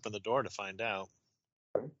have to open the door to find out.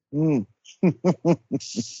 Thomas,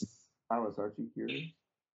 aren't you curious?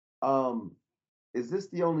 Is this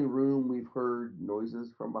the only room we've heard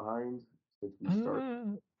noises from behind since we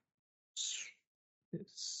started?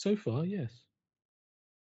 So far, yes.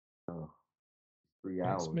 3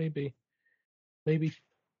 hours. It's maybe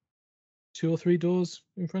 2 or 3 doors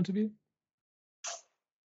in front of you.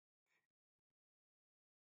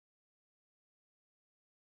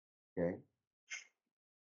 Okay.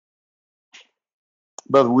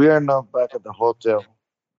 But we are not back at the hotel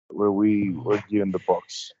where we were given the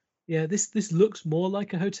box. Yeah, this looks more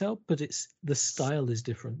like a hotel, but the style is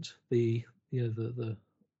different. The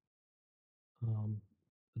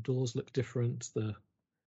doors look different. The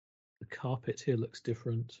carpet here looks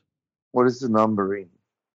different. What is the numbering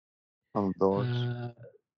on the doors?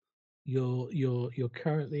 You're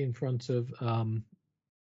currently in front of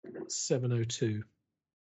 702.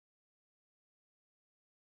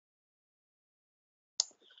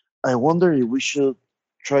 I wonder if we should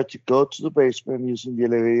try to go to the basement using the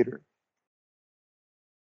elevator.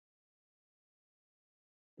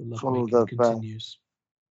 The lovemaking continues.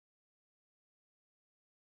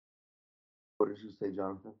 What did you say,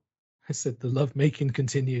 Jonathan? I said the lovemaking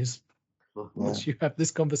continues. Once you have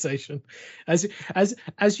this conversation, as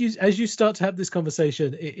you start to have this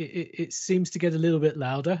conversation, it seems to get a little bit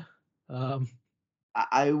louder.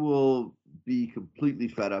 I will be completely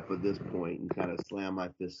fed up at this point and kind of slam my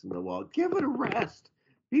fist in the wall. Give it a rest.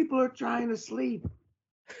 People are trying to sleep.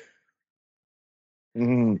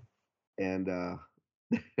 Mm-hmm. And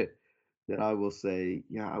then I will say,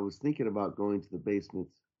 yeah, I was thinking about going to the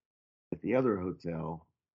basements at the other hotel,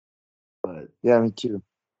 but Yeah, me too.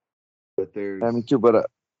 But Yeah, me there's too. But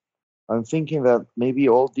I'm thinking that maybe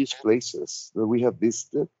all these places that we have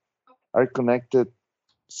visited are connected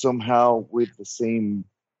somehow with the same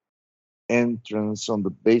entrance on the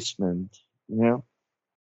basement, you know?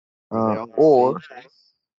 are they all the Or, same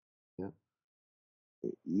place?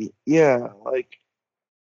 Yeah. yeah, like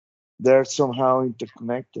they're somehow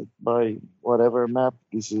interconnected by whatever map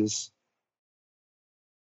this is.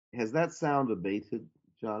 Has that sound abated,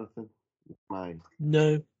 Jonathan? My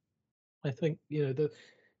No, I think the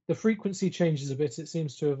frequency changes a bit. It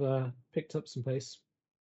seems to have picked up some pace.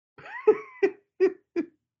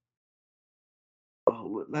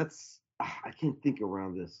 oh, that's I can't think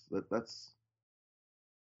around this. That's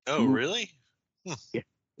Oh, really? yeah.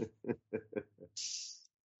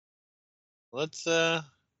 Let's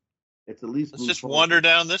It's at least let's move just wander forward.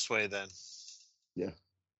 down this way then. Yeah.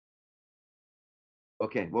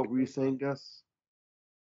 Okay. What were you saying, Gus?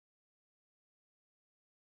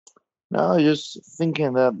 No, just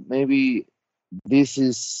thinking that maybe this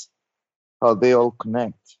is how they all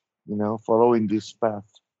connect, you know, following this path.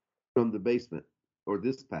 From the basement or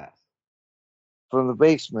this path? From the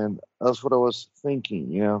basement, that's what I was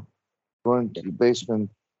thinking, you know, going to the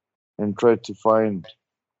basement and try to find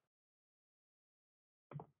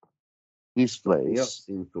this Something else place.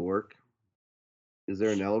 seems to work. Is there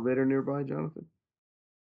an elevator nearby, Jonathan?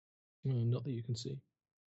 Not that you can see.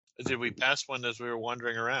 Did we pass one as we were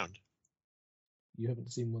wandering around? You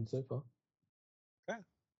haven't seen one so far. Okay.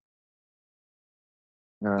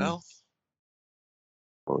 And Well,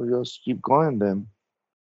 we'll just keep going then.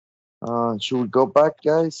 Should we go back,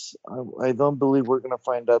 guys? I don't believe we're gonna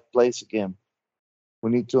find that place again. We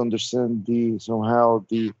need to understand somehow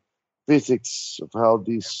the physics of how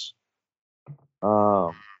this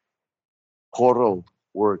portal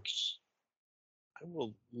works. I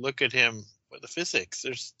will look at him with the physics.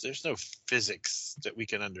 There's no physics that we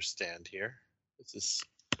can understand here. This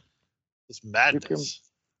madness.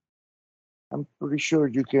 I'm pretty sure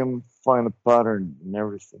you can find a pattern in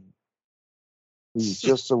everything. It's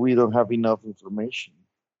just so we don't have enough information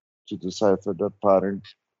to decipher that pattern.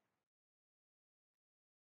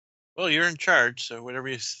 Well, you're in charge, so whatever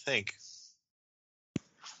you think.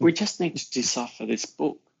 We just need to decipher these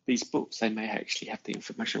books. They may actually have the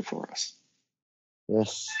information for us.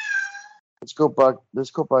 Yes. Let's go back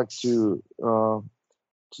to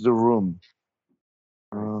the room.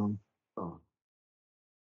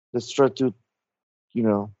 Let's try to, you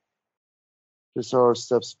know, just our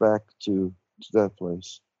steps back to that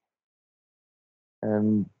place.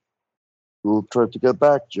 And we'll try to get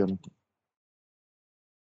back, Jonathan.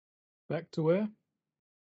 Back to where?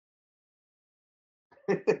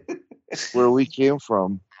 Where we came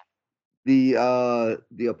from. The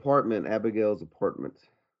apartment, Abigail's apartment.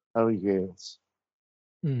 Abigail's.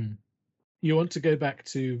 You want to go back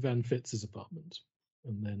to Van Fitz's apartment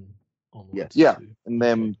and then onwards. Yes. Yeah, and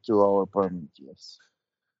then to our apartment, yes.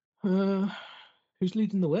 Who's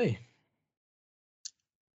leading the way?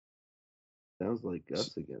 Sounds like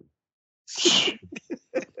Gus again.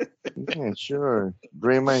 Yeah, sure.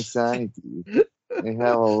 Drain my sanity. I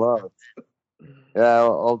have a lot. Yeah,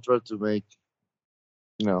 I'll try to make,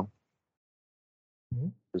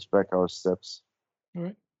 respect our steps. All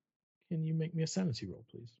right. Can you make me a sanity roll,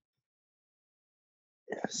 please?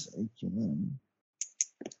 Yes, I can.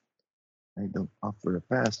 I don't offer a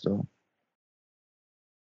pass, though.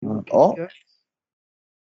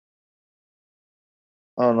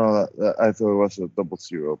 Oh no, I thought it was a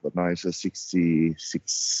 00, but now it's a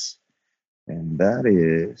 66, and that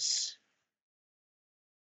is.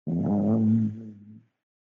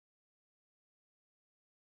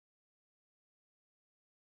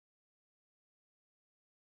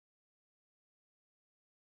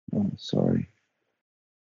 Sorry.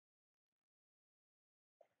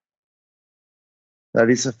 That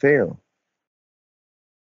is a fail.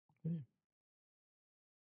 Okay.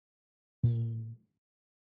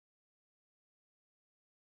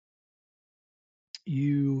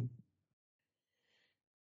 You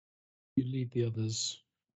lead the others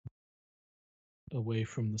away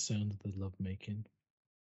from the sound of the lovemaking,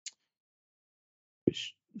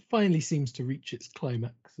 which finally seems to reach its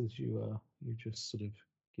climax as you just sort of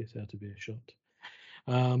get out of earshot.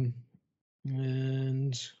 And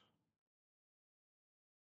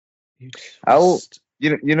I will.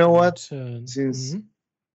 You know what? Turn. Since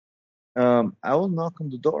I will knock on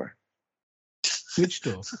the door. Which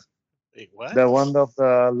door? Wait, what? The one of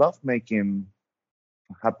the lovemaking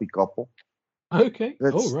happy couple. Okay.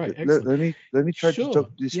 Let's Right. let, Excellent. let me try to Sure.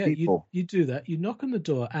 talk to these Yeah. people. You do that. You knock on the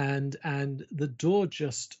door, and the door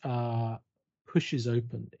just pushes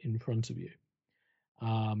open in front of you.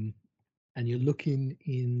 And you're looking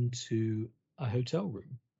into a hotel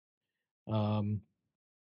room.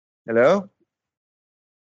 Hello?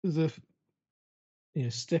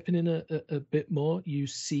 Stepping in a bit more, you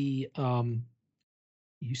see the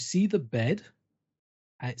bed.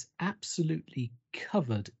 It's absolutely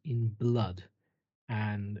covered in blood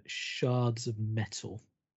and shards of metal.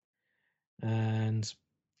 And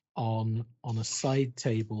on a side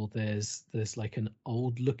table, there's like an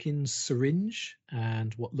old looking syringe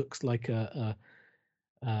and what looks like a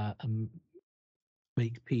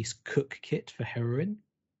make-piece cook kit for heroin.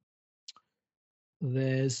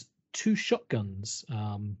 There's two shotguns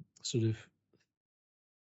sort of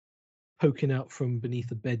poking out from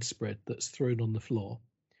beneath a bedspread that's thrown on the floor,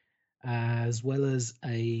 as well as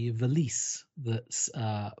a valise that's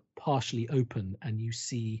partially open, and you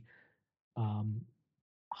see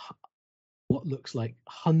what looks like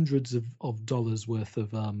hundreds of dollars worth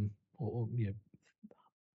of or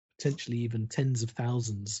potentially even tens of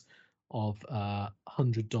thousands of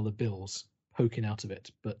 $100 bills poking out of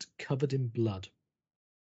it, but covered in blood.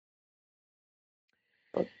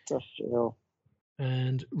 What the hell?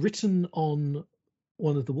 And written on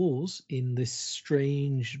one of the walls in this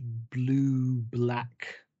strange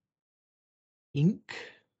blue-black ink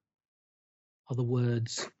are the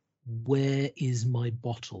words, "Where is my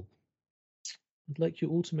bottle?" I'd like you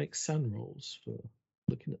all to make SAN rolls for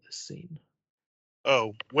looking at this scene.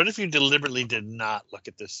 Oh, what if you deliberately did not look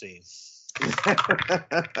at this scene? You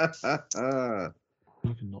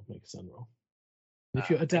can not make a SAN roll. And if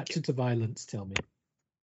you're adapted to violence, tell me.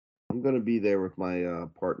 I'm gonna be there with my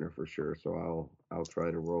partner for sure, so I'll try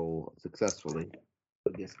to roll successfully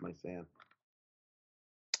against my SAN.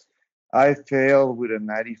 I failed with a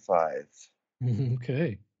 95.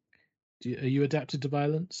 Okay. Are you adapted to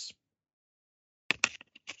violence?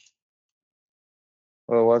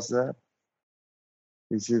 What was that?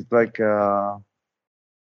 This is like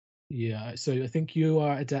Yeah, so I think you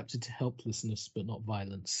are adapted to helplessness, but not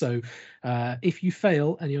violence. So if you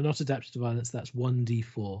fail and you're not adapted to violence, that's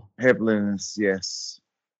 1d4. helplessness, yes.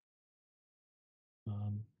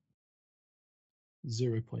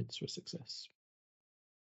 0 points for success.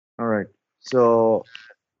 All right. So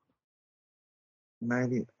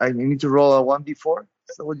 90. I need to roll a 1d4.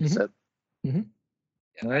 Is that what you said? Mm-hmm.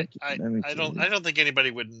 All right. I don't think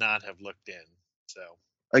anybody would not have looked in. So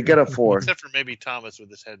I get a 4. Except for maybe Thomas with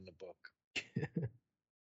his head in the book.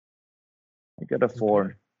 I get a 4.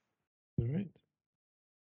 Okay. All right.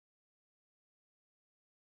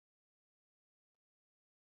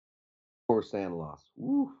 Poor SAN loss.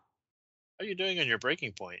 Woo. How are you doing on your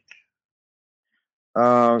breaking point?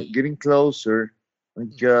 Getting closer. I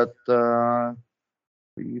got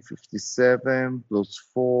 357 plus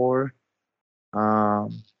 4.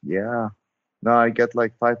 Yeah. No, I got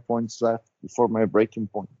like 5 points left before my breaking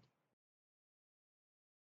point.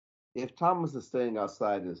 If Thomas is staying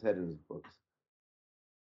outside and his head in his books,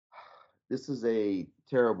 this is a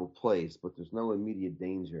terrible place, but there's no immediate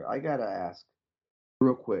danger. I gotta ask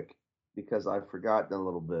real quick because I've forgotten a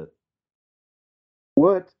little bit.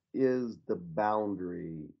 What is the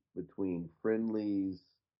boundary between friendlies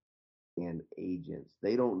and agents?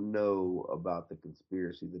 They don't know about the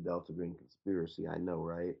conspiracy, the Delta Green conspiracy. I know,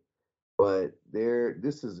 right? But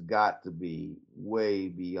this has got to be way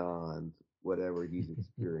beyond whatever he's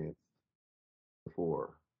experienced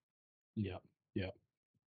before. Yeah.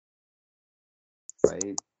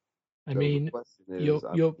 Right? I So mean, the question is,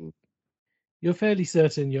 you're fairly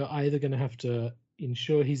certain you're either going to have to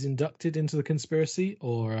ensure he's inducted into the conspiracy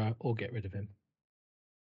or get rid of him.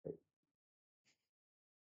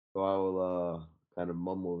 So I will kind of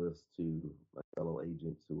mumble this to my fellow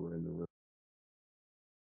agents who are in the room.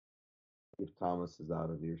 If Thomas is out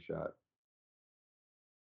of earshot,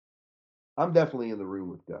 I'm definitely in the room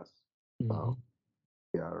with Gus. Mm-hmm.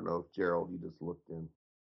 Yeah, I don't know if Gerald, you just looked in.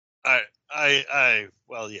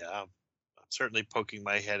 Well, yeah, I'm certainly poking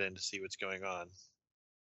my head in to see what's going on.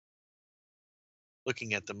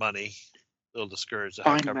 Looking at the money, a little discouraged at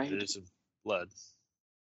how covered it is in blood.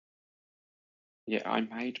 Yeah, I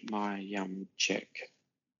made my check,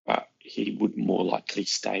 but he would more likely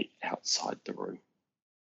stay outside the room.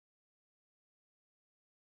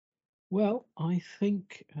 Well, I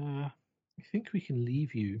think we can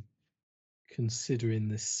leave you considering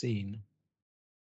this scene.